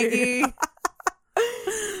want, emoji. Maggie.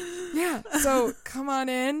 Yeah. So come on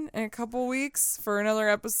in a couple weeks for another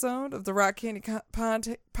episode of the Rock Candy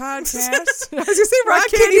podcast. I was going to say Rock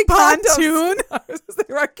Candy Pontoon. I was going to say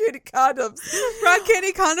Rock Candy Condoms. Rock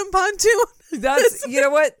Candy Condom Pontoon. That's, you know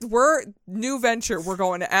what? We're new venture. We're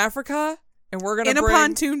going to Africa and we're going to In a bring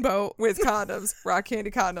pontoon boat. with condoms, Rock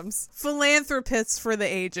Candy Condoms. Philanthropists for the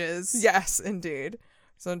ages. Yes, indeed.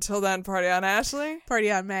 So until then, party on, Ashley.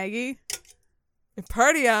 Party on, Maggie. And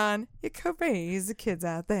party on, you crazy kids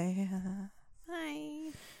out there.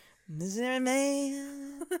 Hi. Missionary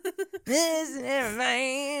man. Missionary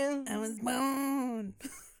man. I was born.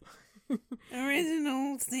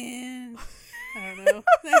 Original sin. I don't know.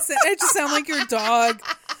 I just sound like your dog.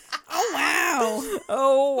 Oh, wow.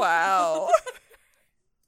 Oh, wow.